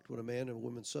be mocked. What a man and a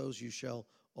woman sows, you shall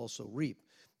also reap.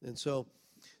 And so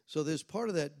there's part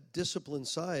of that discipline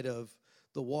side of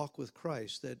the walk with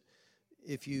Christ that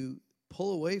if you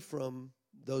pull away from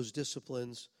those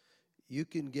disciplines, you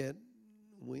can get,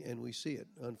 and we see it.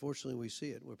 Unfortunately, we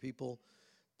see it where people,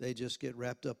 they just get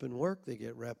wrapped up in work, they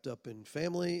get wrapped up in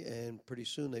family, and pretty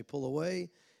soon they pull away,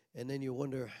 and then you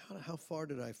wonder, how far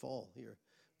did I fall here,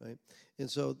 right? And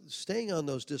so staying on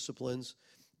those disciplines,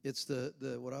 it's the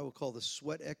what I would call the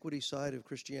sweat equity side of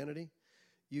Christianity.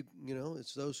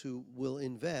 It's those who will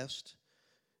invest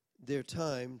their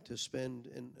time to spend,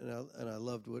 and I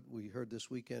loved what we heard this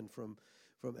weekend from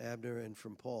Abner and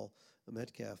from Paul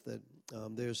Metcalf, that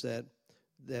there's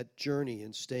that journey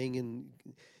and staying in.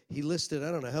 He listed,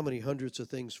 I don't know how many hundreds of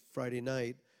things Friday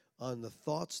night on the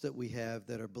thoughts that we have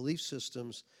that are belief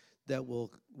systems that will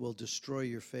destroy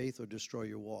your faith or destroy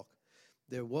your walk.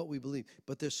 They're what we believe,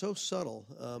 but they're so subtle.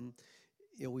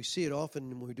 We see it often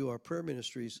when we do our prayer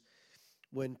ministries.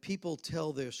 When people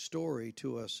tell their story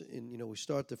to us, we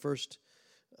start this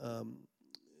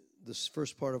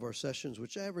first part of our sessions,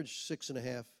 which average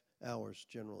 6.5 hours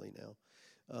generally now.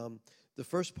 The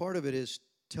first part of it is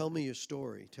tell me your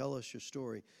story, tell us your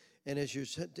story, and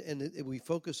we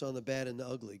focus on the bad and the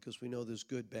ugly because we know there's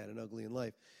good, bad, and ugly in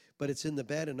life. But it's in the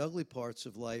bad and ugly parts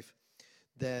of life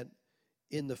that,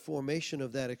 in the formation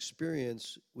of that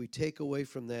experience, we take away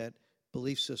from that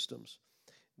belief systems.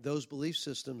 Those belief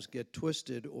systems get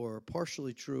twisted or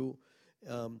partially true,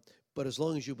 but as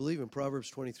long as you believe in Proverbs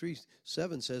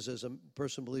 23:7 says, as a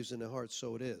person believes in their heart,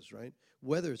 so it is, right?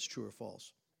 Whether it's true or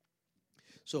false.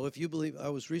 So if you believe, I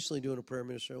was recently doing a prayer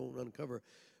ministry, I won't uncover,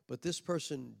 but this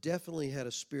person definitely had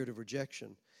a spirit of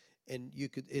rejection, and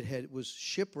it was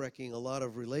shipwrecking a lot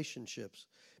of relationships,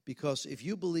 because if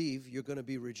you believe you're going to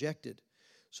be rejected.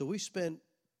 So we spent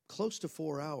close to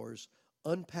 4 hours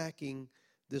unpacking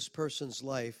this person's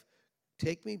life.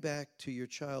 Take me back to your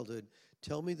childhood.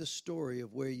 Tell me the story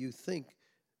of where you think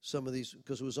some of these,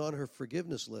 because it was on her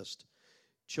forgiveness list.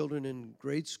 Children in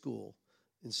grade school,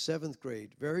 in 7th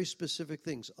grade, very specific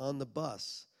things. On the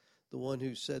bus, the one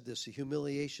who said this, the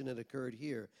humiliation that occurred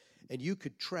here. And you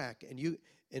could track,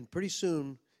 and pretty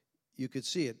soon you could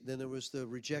see it. Then there was the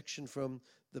rejection from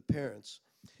the parents.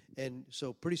 And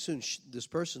so pretty soon this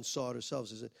person saw it herself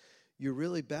and said, you're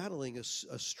really battling a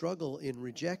struggle in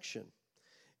rejection,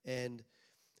 and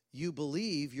you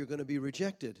believe you're going to be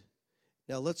rejected.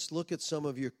 Now let's look at some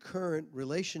of your current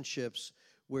relationships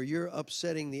where you're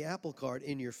upsetting the apple cart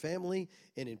in your family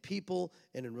and in people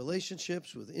and in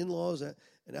relationships with in-laws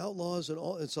and outlaws and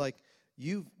all. It's like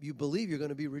you believe you're going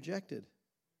to be rejected.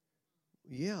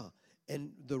 Yeah,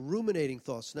 and the ruminating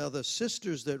thoughts. Now the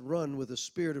sisters that run with a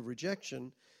spirit of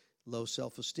rejection, low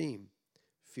self-esteem,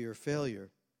 fear of failure,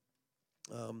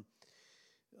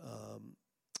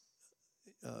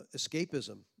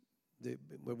 escapism.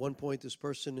 At one point, this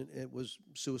person was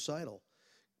suicidal.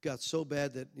 Got so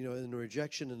bad that, in the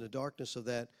rejection and the darkness of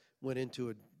that, went into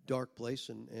a dark place.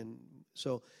 And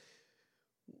so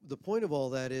the point of all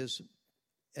that is,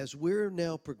 as we're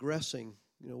now progressing,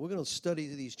 we're going to study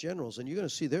these generals, and you're going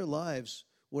to see their lives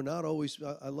were not always,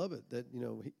 I love it, that,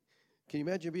 can you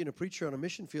imagine being a preacher on a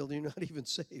mission field and you're not even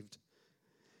saved?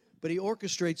 But he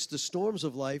orchestrates the storms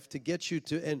of life to get you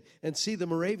to, and see the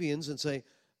Moravians and say,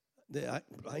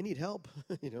 I need help,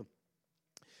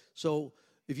 So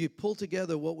if you pull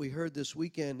together what we heard this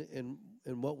weekend and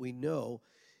what we know,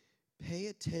 pay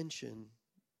attention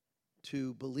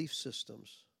to belief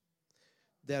systems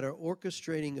that are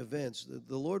orchestrating events.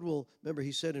 The Lord will, remember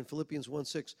he said in Philippians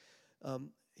 1:6,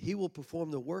 he will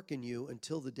perform the work in you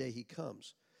until the day he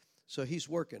comes. So he's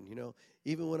working,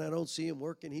 Even when I don't see him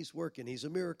working, he's working. He's a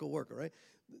miracle worker, right?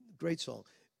 Great song.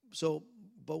 So,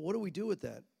 but what do we do with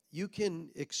that? You can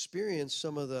experience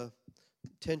some of the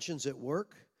tensions at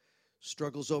work,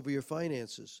 struggles over your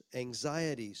finances,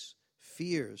 anxieties,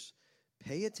 fears.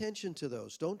 Pay attention to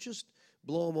those. Don't just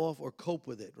blow them off or cope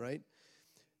with it, right?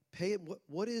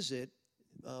 What is it?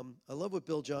 I love what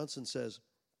Bill Johnson says.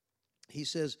 He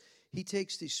says he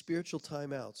takes these spiritual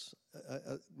timeouts.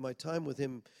 My time with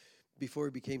him before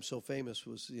he became so famous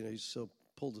was, he's so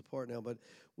pulled apart now. But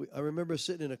I remember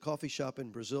sitting in a coffee shop in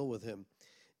Brazil with him,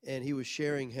 and he was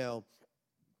sharing how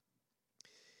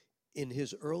in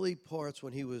his early parts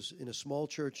when he was in a small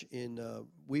church in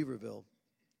Weaverville,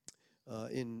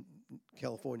 in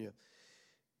California,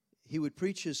 he would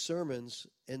preach his sermons,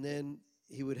 and then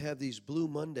he would have these blue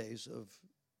Mondays of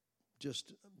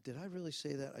just, did I really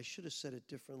say that? I should have said it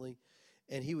differently.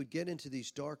 And he would get into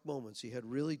these dark moments. He had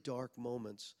really dark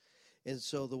moments. And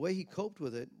so the way he coped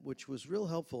with it, which was real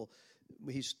helpful,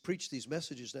 he's preached these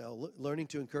messages now, learning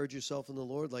to encourage yourself in the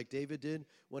Lord like David did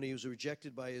when he was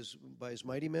rejected by his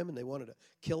mighty men, and they wanted to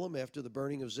kill him after the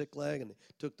burning of Ziklag, and they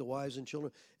took the wives and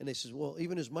children. And they said, well,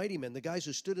 even his mighty men, the guys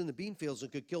who stood in the bean fields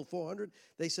and could kill 400,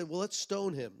 they said, well, let's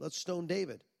stone him. Let's stone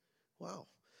David. Wow.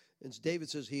 And David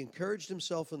says he encouraged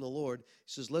himself in the Lord.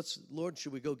 He says, Lord,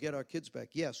 should we go get our kids back?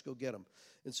 Yes, go get them.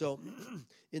 And so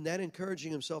in that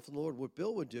encouraging himself in the Lord, what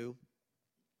Bill would do,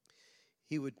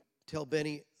 he would tell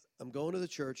Benny, I'm going to the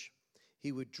church.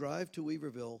 He would drive to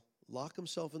Weaverville, lock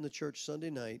himself in the church Sunday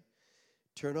night,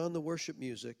 turn on the worship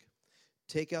music,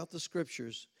 take out the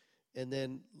scriptures, and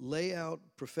then lay out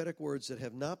prophetic words that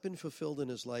have not been fulfilled in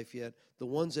his life yet, the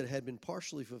ones that had been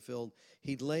partially fulfilled.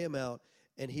 He'd lay them out,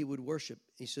 and he would worship.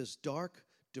 He says, dark,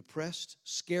 depressed,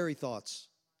 scary thoughts.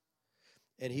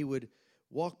 And he would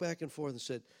walk back and forth and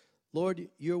said, Lord,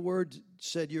 your word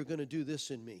said you're going to do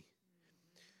this in me.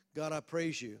 God, I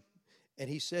praise you. And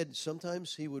he said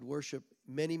sometimes he would worship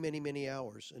many, many, many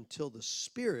hours until the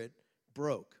Spirit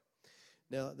broke.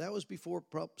 Now, that was before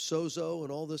Sozo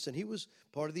and all this, and he was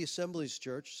part of the Assemblies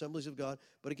Church, Assemblies of God.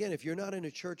 But again, if you're not in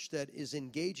a church that is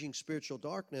engaging spiritual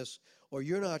darkness, or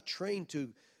you're not trained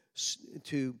to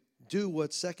do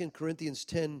what 2 Corinthians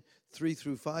 10,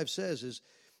 3-5 says, is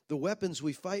the weapons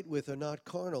we fight with are not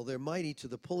carnal. They're mighty to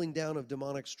the pulling down of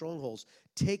demonic strongholds,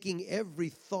 taking every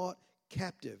thought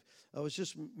captive. I was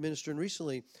just ministering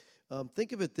recently.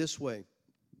 Think of it this way,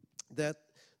 that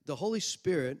the Holy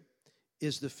Spirit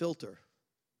is the filter.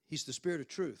 He's the Spirit of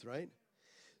truth, right?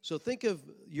 So think of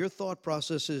your thought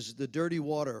process as the dirty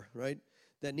water, right,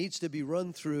 that needs to be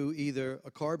run through either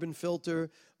a carbon filter,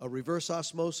 a reverse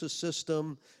osmosis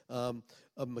system, a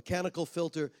mechanical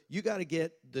filter. You got to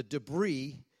get the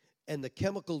debris and the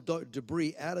chemical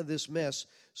debris out of this mess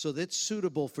so that it's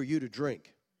suitable for you to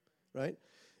drink, right?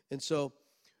 And so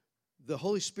the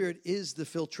Holy Spirit is the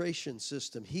filtration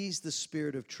system. He's the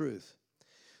Spirit of truth.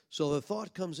 So the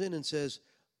thought comes in and says,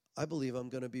 I believe I'm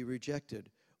going to be rejected,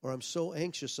 or I'm so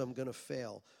anxious I'm going to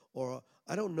fail, or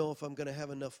I don't know if I'm going to have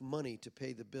enough money to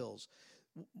pay the bills.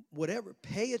 Whatever,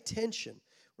 pay attention,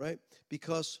 right?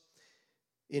 Because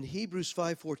in Hebrews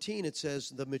 5:14 it says,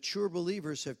 the mature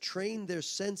believers have trained their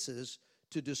senses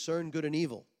to discern good and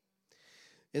evil.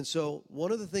 And so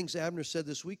one of the things Abner said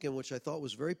this weekend, which I thought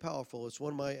was very powerful, it's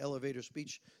one of my elevator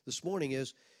speech this morning,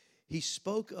 is he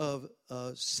spoke of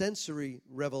sensory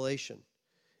revelation.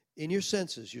 In your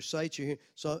senses, your sight, your hearing.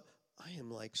 So I am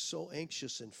like so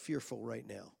anxious and fearful right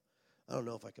now. I don't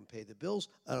know if I can pay the bills.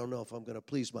 I don't know if I'm going to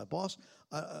please my boss.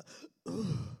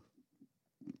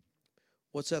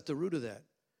 What's at the root of that?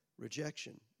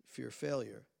 Rejection, fear of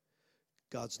failure.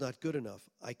 God's not good enough.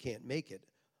 I can't make it.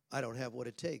 I don't have what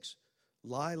it takes.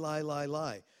 Lie, lie, lie,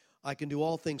 lie. I can do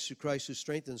all things through Christ who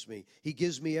strengthens me. He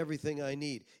gives me everything I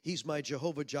need. He's my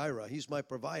Jehovah Jireh. He's my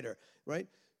provider, right?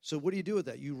 So what do you do with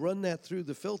that? You run that through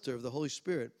the filter of the Holy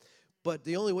Spirit. But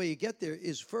the only way you get there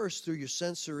is first through your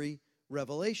sensory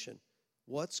revelation.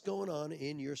 What's going on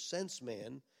in your sense,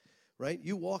 man, right?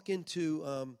 You walk into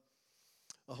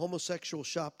a homosexual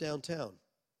shop downtown,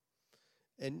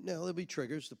 and now there'll be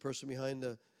triggers. The person behind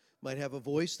might have a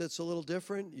voice that's a little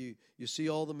different. You see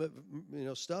all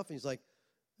the stuff, and he's like,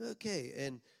 okay.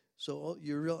 And So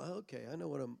you realize, okay, I know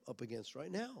what I'm up against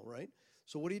right now, right?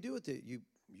 So what do you do with it? You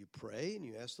pray and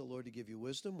you ask the Lord to give you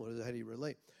wisdom. How do you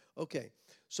relate? Okay,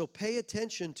 so pay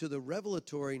attention to the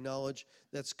revelatory knowledge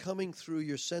that's coming through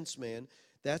your sense man.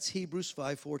 That's Hebrews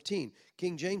 5:14.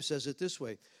 King James says it this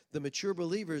way: the mature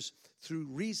believers, through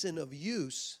reason of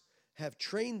use, have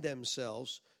trained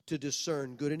themselves to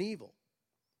discern good and evil.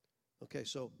 Okay,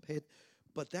 so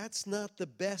but that's not the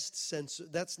best sense.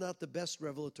 That's not the best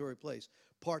revelatory place.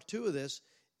 Part 2 of this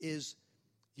is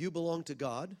you belong to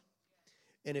God.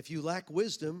 And if you lack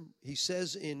wisdom, he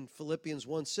says in Philippians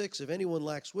 1:6, if anyone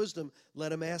lacks wisdom,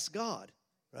 let him ask God,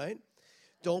 right?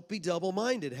 Don't be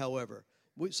double-minded, however.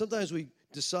 Sometimes we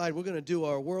decide we're going to do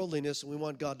our worldliness and we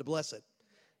want God to bless it.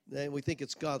 And we think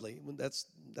it's godly.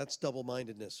 That's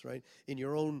double-mindedness, right? In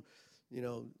your own,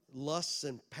 lusts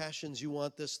and passions, you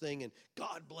want this thing, and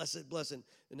God bless it.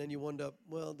 And then you wind up,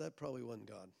 well, that probably wasn't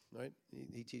God, right?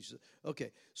 He teaches it.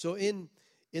 Okay, so in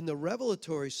the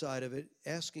revelatory side of it,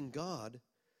 asking God,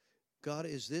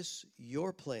 is this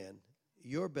your plan,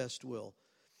 your best will?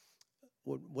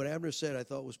 What Abner said I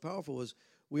thought was powerful was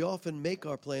we often make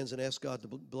our plans and ask God to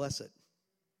bless it.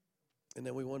 And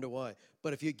then we wonder why.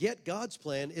 But if you get God's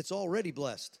plan, it's already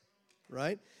blessed,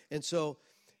 right? And so,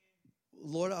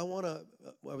 Lord, I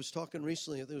was talking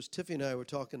recently, it was Tiffany and I were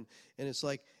talking, and it's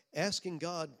like asking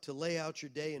God to lay out your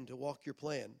day and to walk your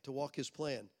plan, to walk his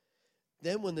plan.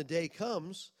 Then when the day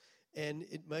comes, and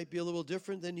it might be a little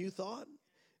different than you thought,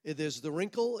 there's the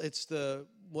wrinkle, it's the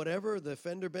whatever, the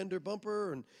fender bender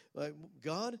bumper, and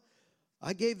God,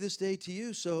 I gave this day to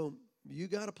you, so you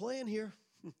got a plan here,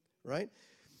 right?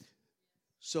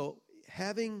 So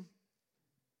having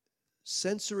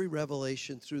sensory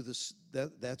revelation through this,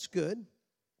 that's good.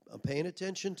 I'm paying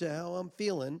attention to how I'm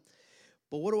feeling,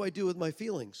 but what do I do with my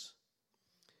feelings?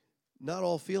 Not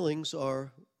all feelings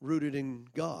are rooted in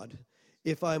God.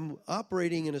 If I'm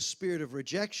operating in a spirit of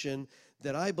rejection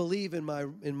that I believe in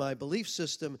my belief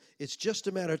system, it's just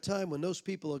a matter of time when those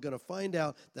people are going to find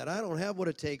out that I don't have what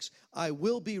it takes. I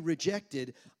will be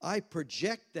rejected. I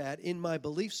project that in my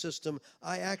belief system.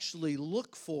 I actually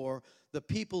look for the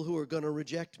people who are going to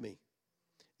reject me.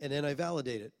 And then I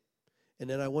validate it. And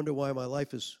then I wonder why my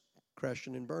life is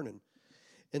crashing and burning.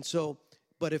 And so,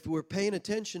 but if we're paying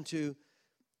attention to,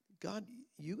 God,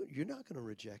 you're not going to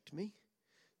reject me.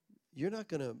 You're not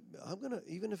going to, I'm going to,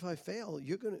 even if I fail,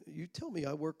 you tell me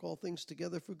I work all things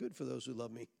together for good for those who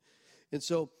love me. And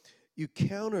so you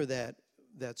counter that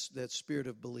spirit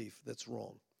of belief that's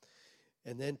wrong.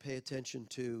 And then pay attention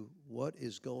to what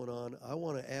is going on. I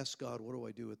want to ask God, what do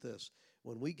I do with this?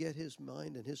 When we get his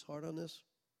mind and his heart on this,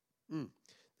 then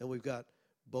we've got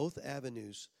both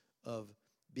avenues of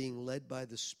being led by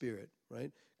the Spirit,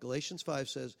 right? Galatians 5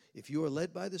 says, if you are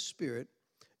led by the Spirit,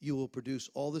 you will produce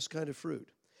all this kind of fruit.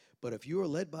 But if you are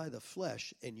led by the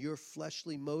flesh and your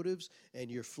fleshly motives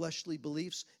and your fleshly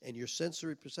beliefs and your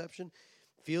sensory perception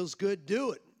feels good,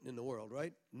 do it in the world,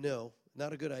 right? No,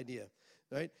 not a good idea,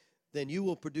 right? Then you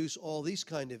will produce all these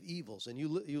kind of evils. And you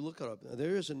look it up. I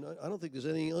don't think there's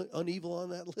any unevil on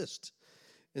that list.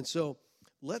 And so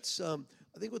let's, I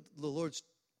think what the Lord's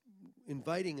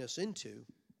inviting us into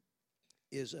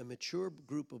is a mature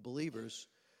group of believers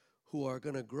who are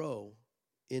going to grow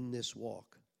in this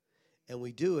walk. And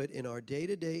we do it in our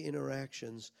day-to-day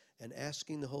interactions and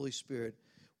asking the Holy Spirit,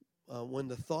 when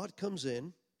the thought comes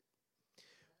in,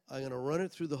 I'm going to run it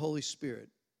through the Holy Spirit.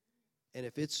 And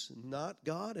if it's not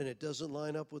God and it doesn't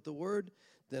line up with the Word,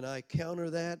 then I counter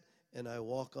that and I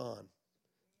walk on.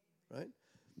 Right?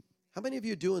 How many of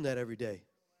you are doing that every day?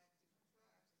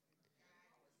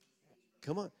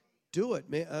 Come on, do it,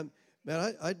 man.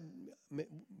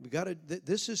 We got to.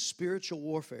 This is spiritual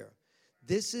warfare.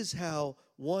 This is how,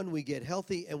 one, we get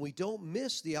healthy and we don't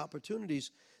miss the opportunities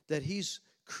that he's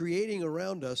creating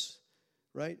around us,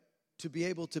 right, to be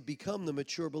able to become the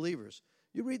mature believers.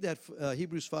 You read that,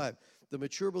 Hebrews 5, the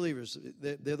mature believers,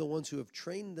 they're the ones who have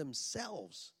trained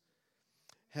themselves,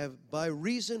 have by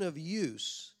reason of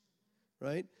use,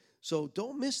 right? So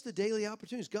don't miss the daily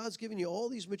opportunities. God's given you all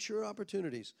these mature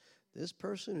opportunities. This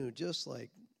person who just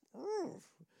like,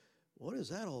 what is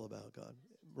that all about, God?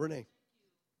 Renee.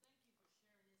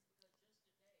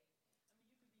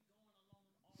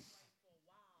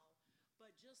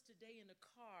 Today in the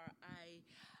car,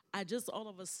 I just all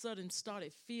of a sudden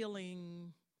started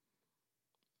feeling,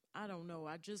 I don't know,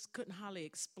 I just couldn't hardly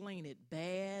explain it,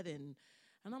 bad, and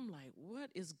I'm like, what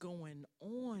is going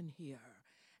on here?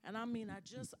 And I mean,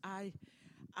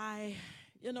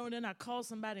 and then I called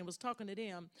somebody and was talking to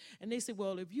them, and they said,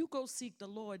 well, if you go seek the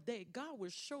Lord, God will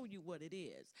show you what it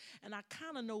is. And I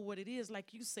kind of know what it is,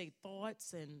 like you say,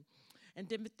 thoughts and and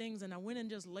different things. And I went and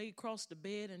just lay across the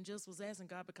bed and just was asking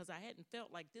God, because I hadn't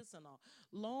felt like this in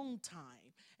a long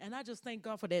time. And I just thank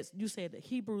God for that. You said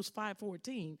Hebrews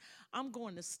 5:14. I'm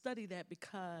going to study that,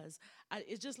 because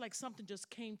it's just like something just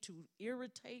came to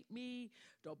irritate me,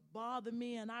 to bother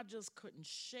me, and I just couldn't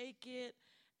shake it.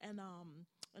 And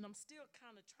I'm still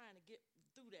kind of trying to get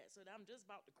through that, so that I'm just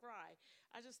about to cry.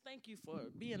 I just thank you for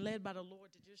being led by the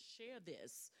Lord to just share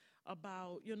this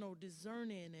about,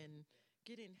 discerning and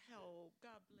getting help.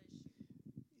 God bless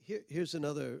you. Here's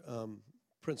another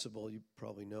principle you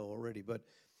probably know already, but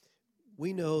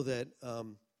we know that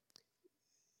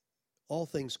all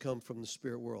things come from the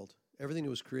spirit world. Everything that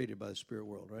was created by the spirit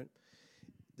world, right?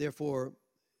 Therefore,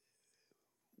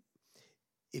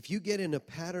 if you get in a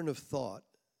pattern of thought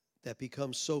that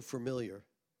becomes so familiar,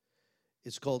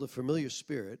 it's called a familiar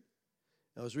spirit.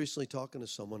 I was recently talking to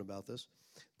someone about this,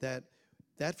 that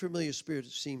familiar spirit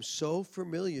seems so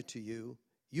familiar to you,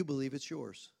 you believe it's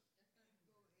yours.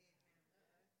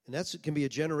 And it can be a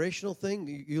generational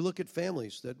thing. You look at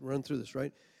families that run through this,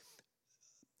 right?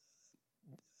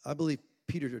 I believe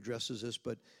Peter addresses this,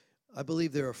 but I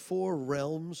believe there are 4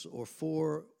 realms or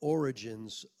 4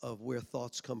 origins of where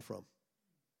thoughts come from.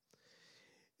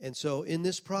 And so in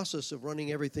this process of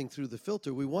running everything through the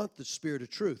filter, we want the Spirit of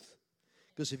truth.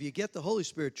 Because if you get the Holy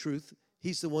Spirit truth,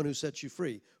 He's the one who sets you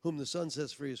free. Whom the Son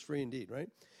sets free is free indeed, right?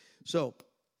 So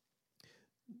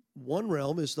one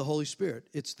realm is the Holy Spirit.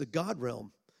 It's the God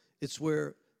realm. It's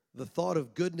where the thought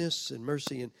of goodness and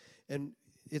mercy, and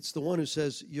it's the one who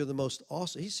says you're the most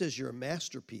awesome. He says you're a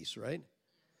masterpiece, right?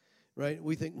 Right?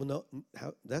 We think, well,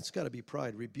 no, that's got to be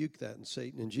pride. Rebuke that in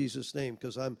Satan in Jesus' name,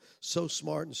 because I'm so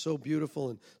smart and so beautiful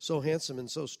and so handsome and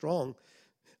so strong.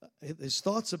 His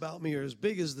thoughts about me are as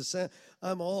big as the sun.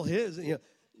 I'm all his. Yeah,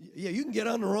 you can get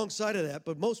on the wrong side of that,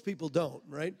 but most people don't,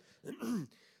 right?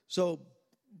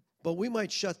 But we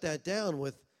might shut that down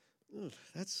with,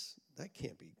 that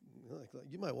can't be.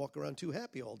 You might walk around too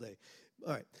happy all day.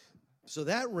 All right. So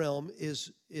that realm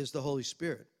is the Holy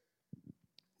Spirit.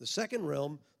 The second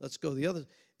realm, let's go the other,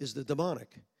 is the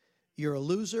demonic. You're a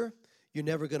loser. You're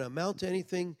never going to amount to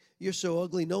anything. You're so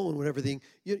ugly, no one would ever think.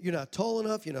 You're not tall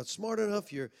enough. You're not smart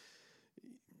enough.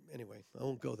 Anyway, I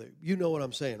won't go there. You know what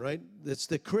I'm saying, right? It's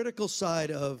the critical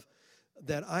side of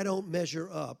that I don't measure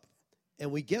up.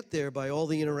 And we get there by all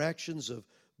the interactions of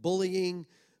bullying,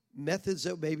 methods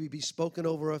that maybe be spoken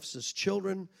over us as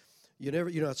children.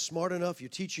 You're not smart enough. Your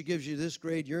teacher gives you this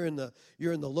grade. You're in the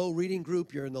low reading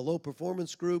group. You're in the low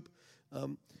performance group.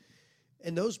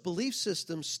 And those belief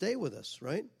systems stay with us,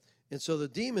 right? And so the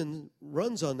demon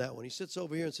runs on that one. He sits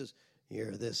over here and says,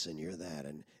 you're this and you're that.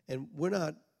 And we're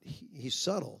not, he's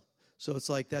subtle. So it's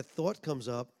like that thought comes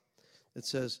up that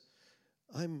says,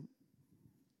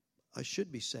 I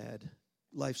should be sad.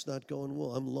 Life's not going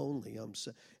well. I'm lonely. I'm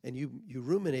sad. And you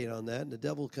ruminate on that, and the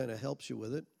devil kind of helps you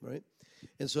with it, right?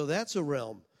 And so that's a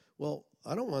realm. Well,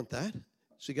 I don't want that.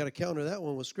 So you got to counter that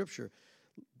one with Scripture.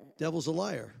 Devil's a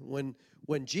liar. When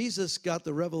Jesus got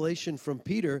the revelation from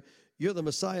Peter, you're the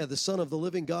Messiah, the Son of the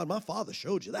living God. My Father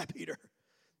showed you that, Peter.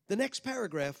 The next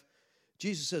paragraph,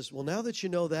 Jesus says, well, now that you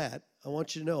know that, I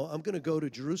want you to know I'm going to go to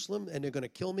Jerusalem, and they're going to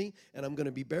kill me, and I'm going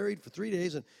to be buried for 3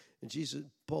 days. And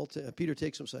Peter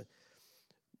takes him aside.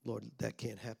 Lord, that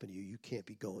can't happen to you. You can't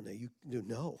be going there. You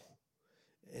no.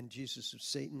 And Jesus says,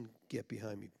 Satan, get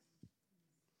behind me.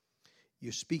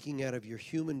 You're speaking out of your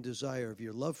human desire, of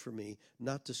your love for me,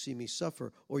 not to see me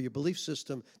suffer, or your belief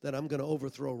system that I'm going to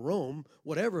overthrow Rome,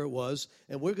 whatever it was,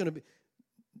 and we're going to be.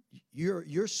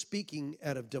 You're speaking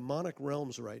out of demonic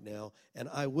realms right now, and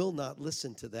I will not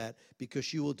listen to that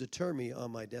because you will deter me on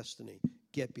my destiny.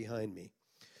 Get behind me.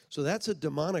 So that's a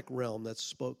demonic realm that's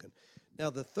spoken. Now,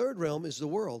 the third realm is the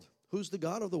world. Who's the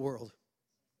god of the world?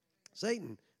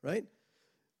 Satan, right?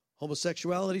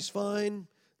 Homosexuality's fine.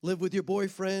 Live with your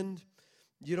boyfriend.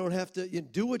 You don't have to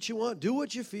do what you want. Do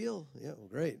what you feel. Yeah,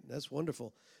 great. That's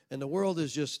wonderful. And the world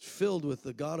is just filled with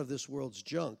the god of this world's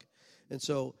junk. And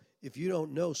so if you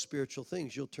don't know spiritual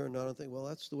things, you'll turn on and think, well,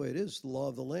 that's the way it is. The law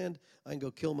of the land. I can go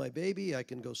kill my baby. I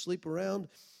can go sleep around.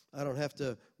 I don't have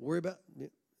to worry about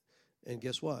it. And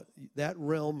guess what? That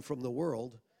realm from the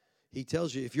world, he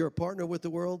tells you, if you're a partner with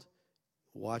the world,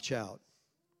 watch out.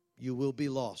 You will be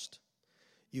lost.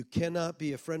 You cannot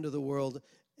be a friend of the world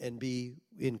and be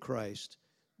in Christ.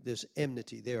 There's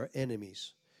enmity. They are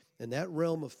enemies. And that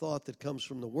realm of thought that comes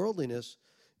from the worldliness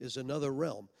is another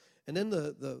realm. And then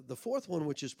the fourth one,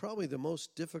 which is probably the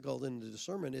most difficult in the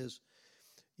discernment, is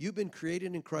you've been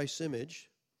created in Christ's image.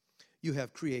 You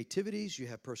have creativities. You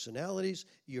have personalities.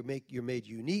 You're made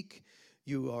unique.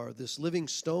 You are this living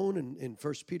stone in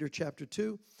 1 Peter chapter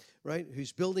 2, right?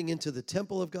 Who's building into the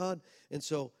temple of God. And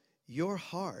so your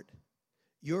heart,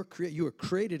 you were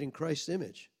created in Christ's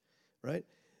image, right?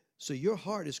 So your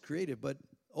heart is created, but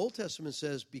Old Testament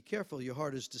says, be careful, your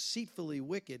heart is deceitfully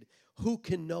wicked. Who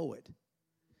can know it?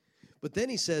 But then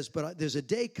he says, but there's a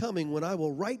day coming when I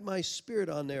will write my spirit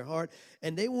on their heart,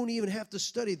 and they won't even have to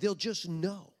study. They'll just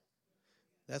know.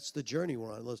 That's the journey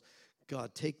we're on.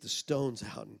 God, take the stones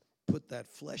out and put that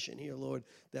flesh in here, Lord,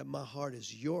 that my heart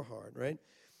is your heart, right?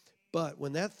 But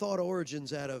when that thought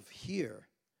origins out of here,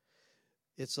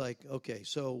 it's like, okay,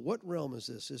 so what realm is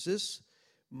this? Is this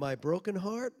my broken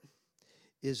heart?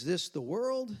 Is this the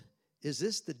world? Is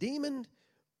this the demon?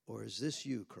 Or is this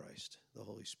you, Christ, the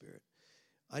Holy Spirit?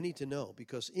 I need to know,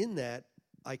 because in that,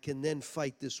 I can then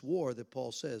fight this war that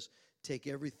Paul says, take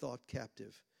every thought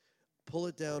captive, pull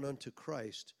it down unto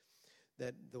Christ,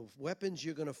 that the weapons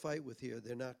you're going to fight with here,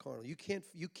 they're not carnal. You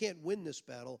can't win this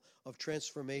battle of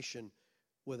transformation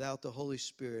without the Holy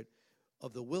Spirit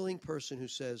of the willing person who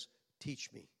says,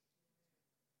 teach me.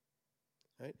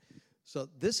 Right? So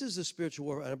this is the spiritual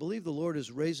war, and I believe the Lord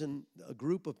is raising a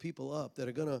group of people up that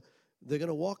they're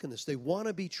gonna walk in this. They want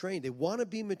to be trained. They want to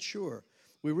be mature.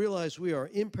 We realize we are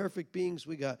imperfect beings.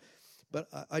 But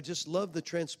I just love the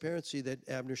transparency that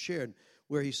Abner shared,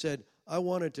 where he said, I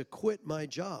wanted to quit my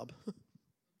job.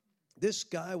 This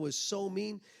guy was so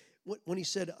mean. When he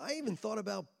said, I even thought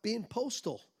about being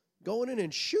postal, going in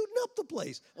and shooting up the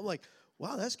place. I'm like,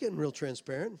 wow, that's getting real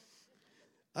transparent.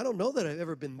 I don't know that I've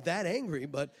ever been that angry,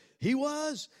 but he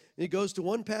was. And he goes to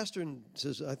one pastor and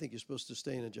says, I think you're supposed to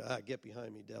stay in a job. Get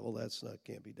behind me, devil.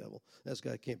 Can't be devil. That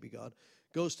guy can't be God.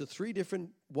 Goes to 3 different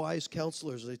wise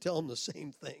counselors. They tell him the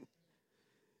same thing.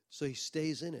 So he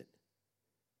stays in it.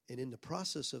 And in the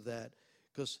process of that,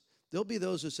 because there'll be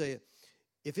those who say,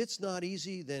 if it's not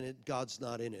easy, then God's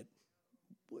not in it.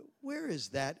 Where is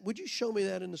that? Would you show me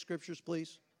that in the scriptures,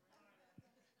 please?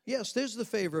 Yes, there's the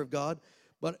favor of God,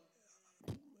 but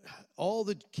all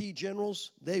the key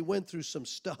generals, they went through some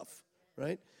stuff,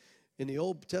 right? In the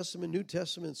Old Testament, New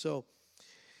Testament. So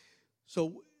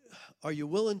are you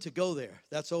willing to go there?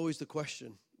 That's always the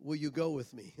question. Will you go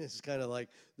with me? It's kind of like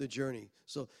the journey.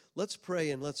 So let's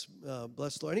pray and let's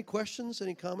bless the Lord. Any questions?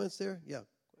 Any comments there? Yeah.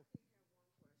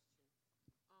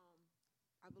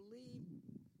 I believe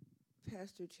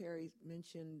Pastor Terry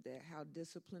mentioned that how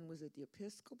discipline was at the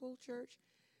Episcopal Church.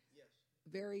 Yes.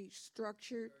 Very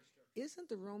structured. Isn't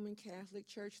the Roman Catholic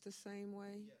Church the same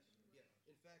way? Yes. Yeah.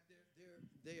 In fact,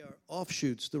 they are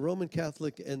offshoots, the Roman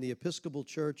Catholic and the Episcopal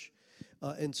Church,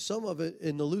 and some of it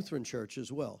in the Lutheran Church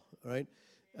as well, right?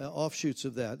 Offshoots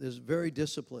of that. Is very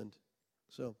disciplined.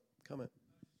 So, comment.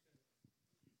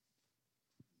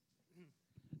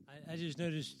 I just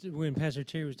noticed when Pastor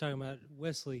Terry was talking about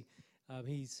Wesley,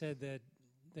 he said that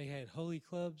they had holy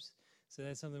clubs. So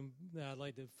that's something that I'd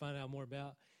like to find out more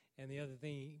about. And the other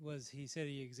thing was he said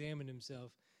he examined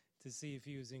himself to see if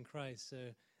he was in Christ. So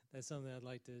that's something I'd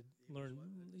like to learn.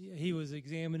 He was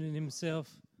examining himself.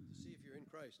 To see if you're in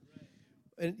Christ. Right.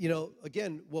 And,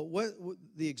 again, what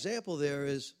the example there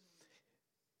is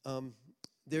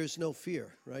there's no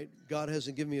fear, right? God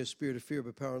hasn't given me a spirit of fear,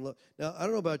 but power and love. Now, I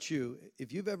don't know about you.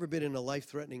 If you've ever been in a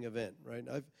life-threatening event, right?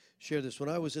 I've shared this. When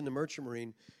I was in the Merchant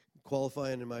Marine,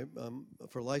 qualifying in my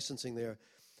for licensing there,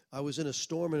 I was in a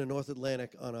storm in the North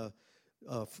Atlantic on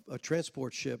a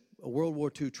transport ship, a World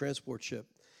War II transport ship,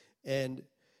 and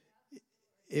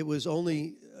it was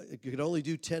it could only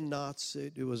do 10 knots.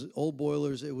 It was old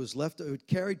boilers. It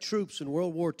carried troops in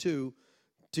World War II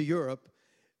to Europe.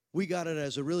 We got it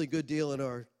as a really good deal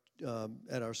in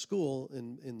at our school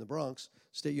in the Bronx,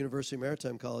 State University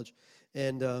Maritime College,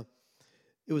 and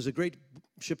it was a great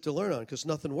ship to learn on because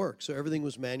nothing worked. So everything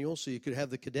was manual, so you could have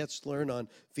the cadets learn on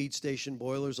feed station,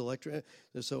 boilers, electric.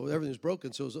 So everything was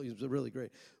broken, so it was really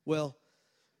great. Well,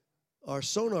 our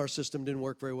sonar system didn't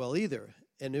work very well either,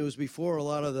 and it was before a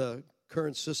lot of the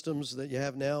current systems that you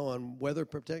have now on weather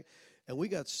protect, and we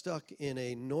got stuck in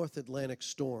a North Atlantic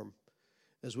storm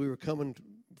as we were coming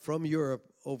from Europe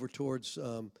over towards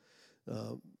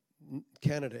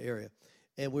Canada area,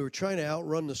 and we were trying to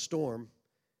outrun the storm,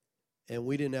 and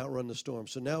we didn't outrun the storm.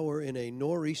 So now we're in a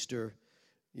nor'easter,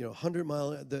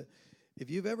 100-mile.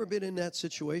 If you've ever been in that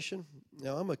situation,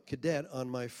 now I'm a cadet on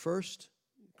my first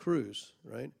cruise,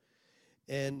 right?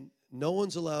 And no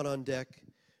one's allowed on deck.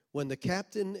 When the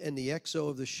captain and the XO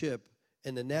of the ship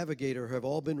and the navigator have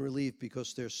all been relieved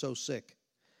because they're so sick,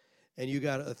 and you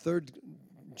got a third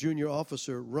junior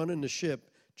officer running the ship,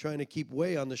 trying to keep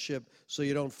way on the ship so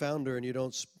you don't founder and you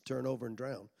don't turn over and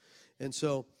drown.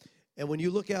 And when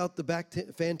you look out the back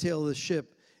fantail of the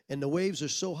ship and the waves are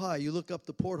so high, you look up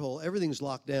the porthole, everything's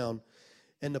locked down.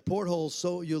 and the portholes,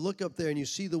 so you look up there and you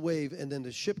see the wave, and then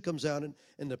the ship comes out,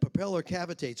 and the propeller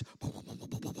cavitates,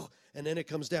 and then it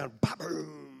comes down,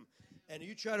 boom, and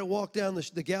you try to walk down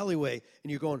the galleyway,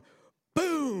 and you're going,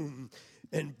 boom,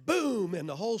 and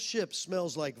the whole ship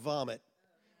smells like vomit,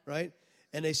 right?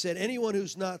 And they said, anyone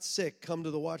who's not sick, come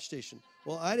to the watch station.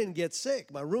 Well, I didn't get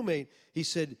sick. My roommate, he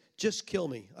said, just kill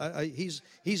me.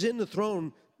 He's in the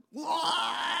throne.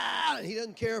 He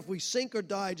doesn't care if we sink or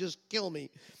die, just kill me.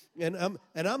 And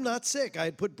I'm not sick. I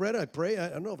had put bread. I pray. I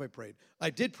don't know if I prayed. I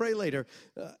did pray later.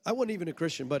 I wasn't even a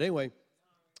Christian, but anyway,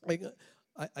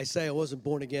 I say I wasn't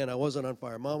born again. I wasn't on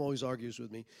fire. Mom always argues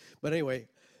with me. But anyway,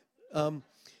 so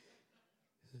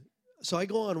I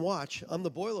go on watch. I'm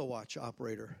the boiler watch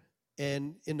operator.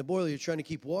 And in the boiler, you're trying to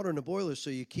keep water in the boiler,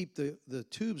 so you keep the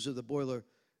tubes of the boiler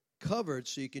covered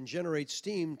so you can generate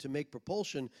steam to make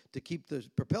propulsion to keep the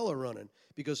propeller running.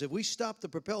 Because if we stop the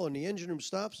propeller and the engine room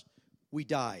stops, we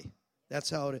die. That's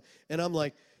how it is. And I'm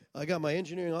like, I got my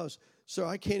engineering office, sir,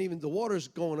 I can't even, the water's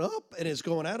going up and it's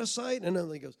going out of sight. And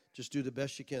then he goes, just do the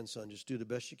best you can, son. Just do the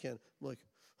best you can. I'm like,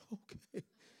 okay.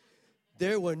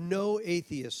 There were no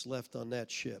atheists left on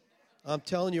that ship. I'm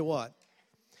telling you what.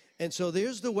 And so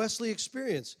there's the Wesley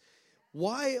experience.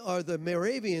 Why are the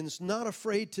Moravians not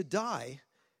afraid to die,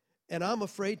 and I'm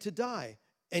afraid to die?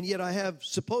 And yet I have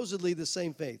supposedly the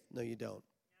same faith. No, you don't.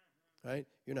 Right?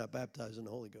 You're not baptized in the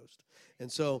Holy Ghost.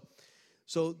 And so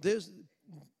there's,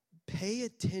 pay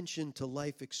attention to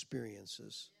life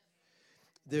experiences.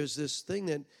 There's this thing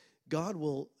that God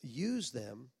will use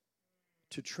them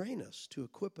to train us, to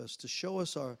equip us, to show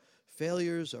us our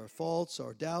failures, our faults,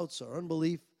 our doubts, our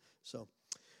unbelief. So,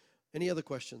 any other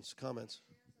questions, comments?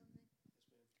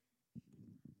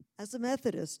 As a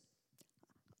Methodist,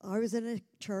 I was in a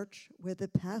church where the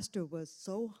pastor was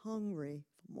so hungry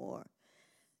for more.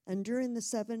 And during the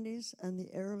 70s and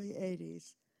the early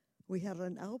 80s, we had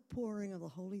an outpouring of the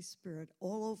Holy Spirit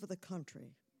all over the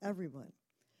country, everyone.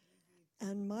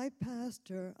 And my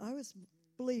pastor, I was a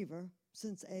believer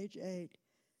since age 8.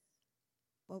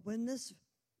 But when this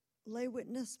lay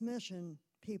witness mission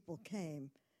people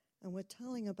came and were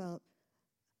telling about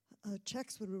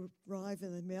checks would arrive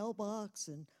in the mailbox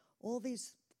and all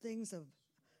these things of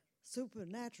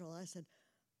supernatural, I said,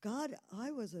 God,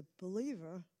 I was a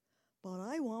believer, but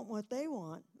I want what they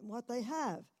want, what they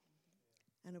have.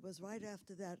 And it was right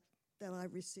after that I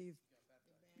received.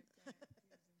 But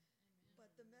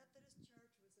the Methodist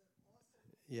Church was an awesome.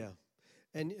 Yeah.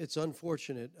 And it's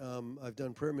unfortunate. I've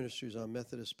done prayer ministries on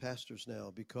Methodist pastors now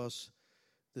because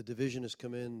the division has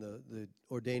come in, the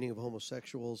ordaining of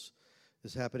homosexuals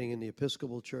is happening in the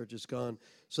Episcopal Church. It's gone.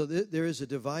 So there is a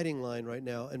dividing line right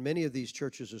now, and many of these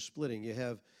churches are splitting. You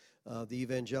have the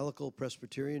Evangelical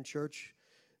Presbyterian Church,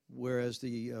 whereas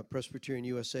the Presbyterian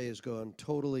USA has gone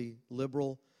totally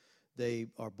liberal. They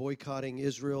are boycotting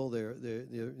Israel.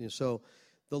 So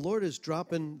the Lord is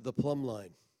dropping the plumb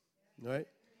line, right?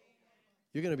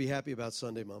 You're going to be happy about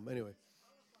Sunday, Mom. Anyway.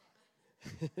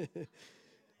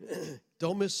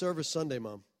 Don't miss service Sunday,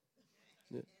 Mom.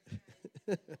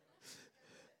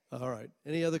 All right.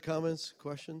 Any other comments,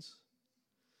 questions?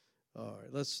 All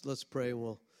right. Let's pray.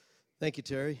 Well, thank you,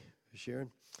 Terry, for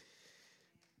sharing.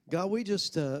 God, we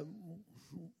just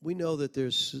we know that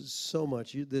there's so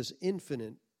much. There's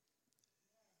infinite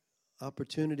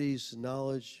opportunities,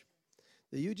 knowledge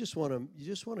that you just want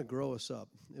to grow us up,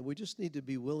 and we just need to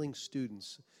be willing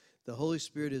students. The Holy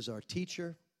Spirit is our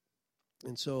teacher,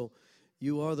 and so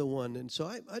you are the one. And so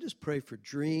I just pray for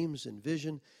dreams and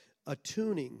vision, a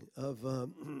tuning of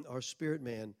our spirit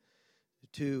man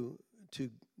to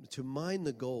mine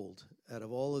the gold out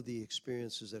of all of the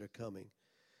experiences that are coming,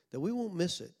 that we won't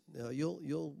miss it.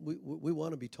 We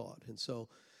want to be taught. And so,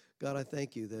 God, I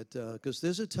thank you that because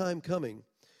there's a time coming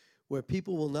where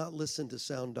people will not listen to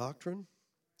sound doctrine,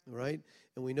 right?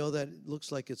 And we know that it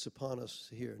looks like it's upon us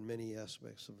here in many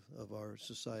aspects of our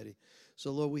society. So,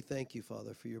 Lord, we thank you,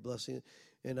 Father, for your blessing.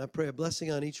 And I pray a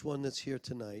blessing on each one that's here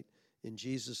tonight. In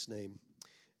Jesus' name,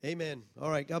 amen.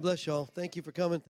 All right, God bless y'all. Thank you for coming.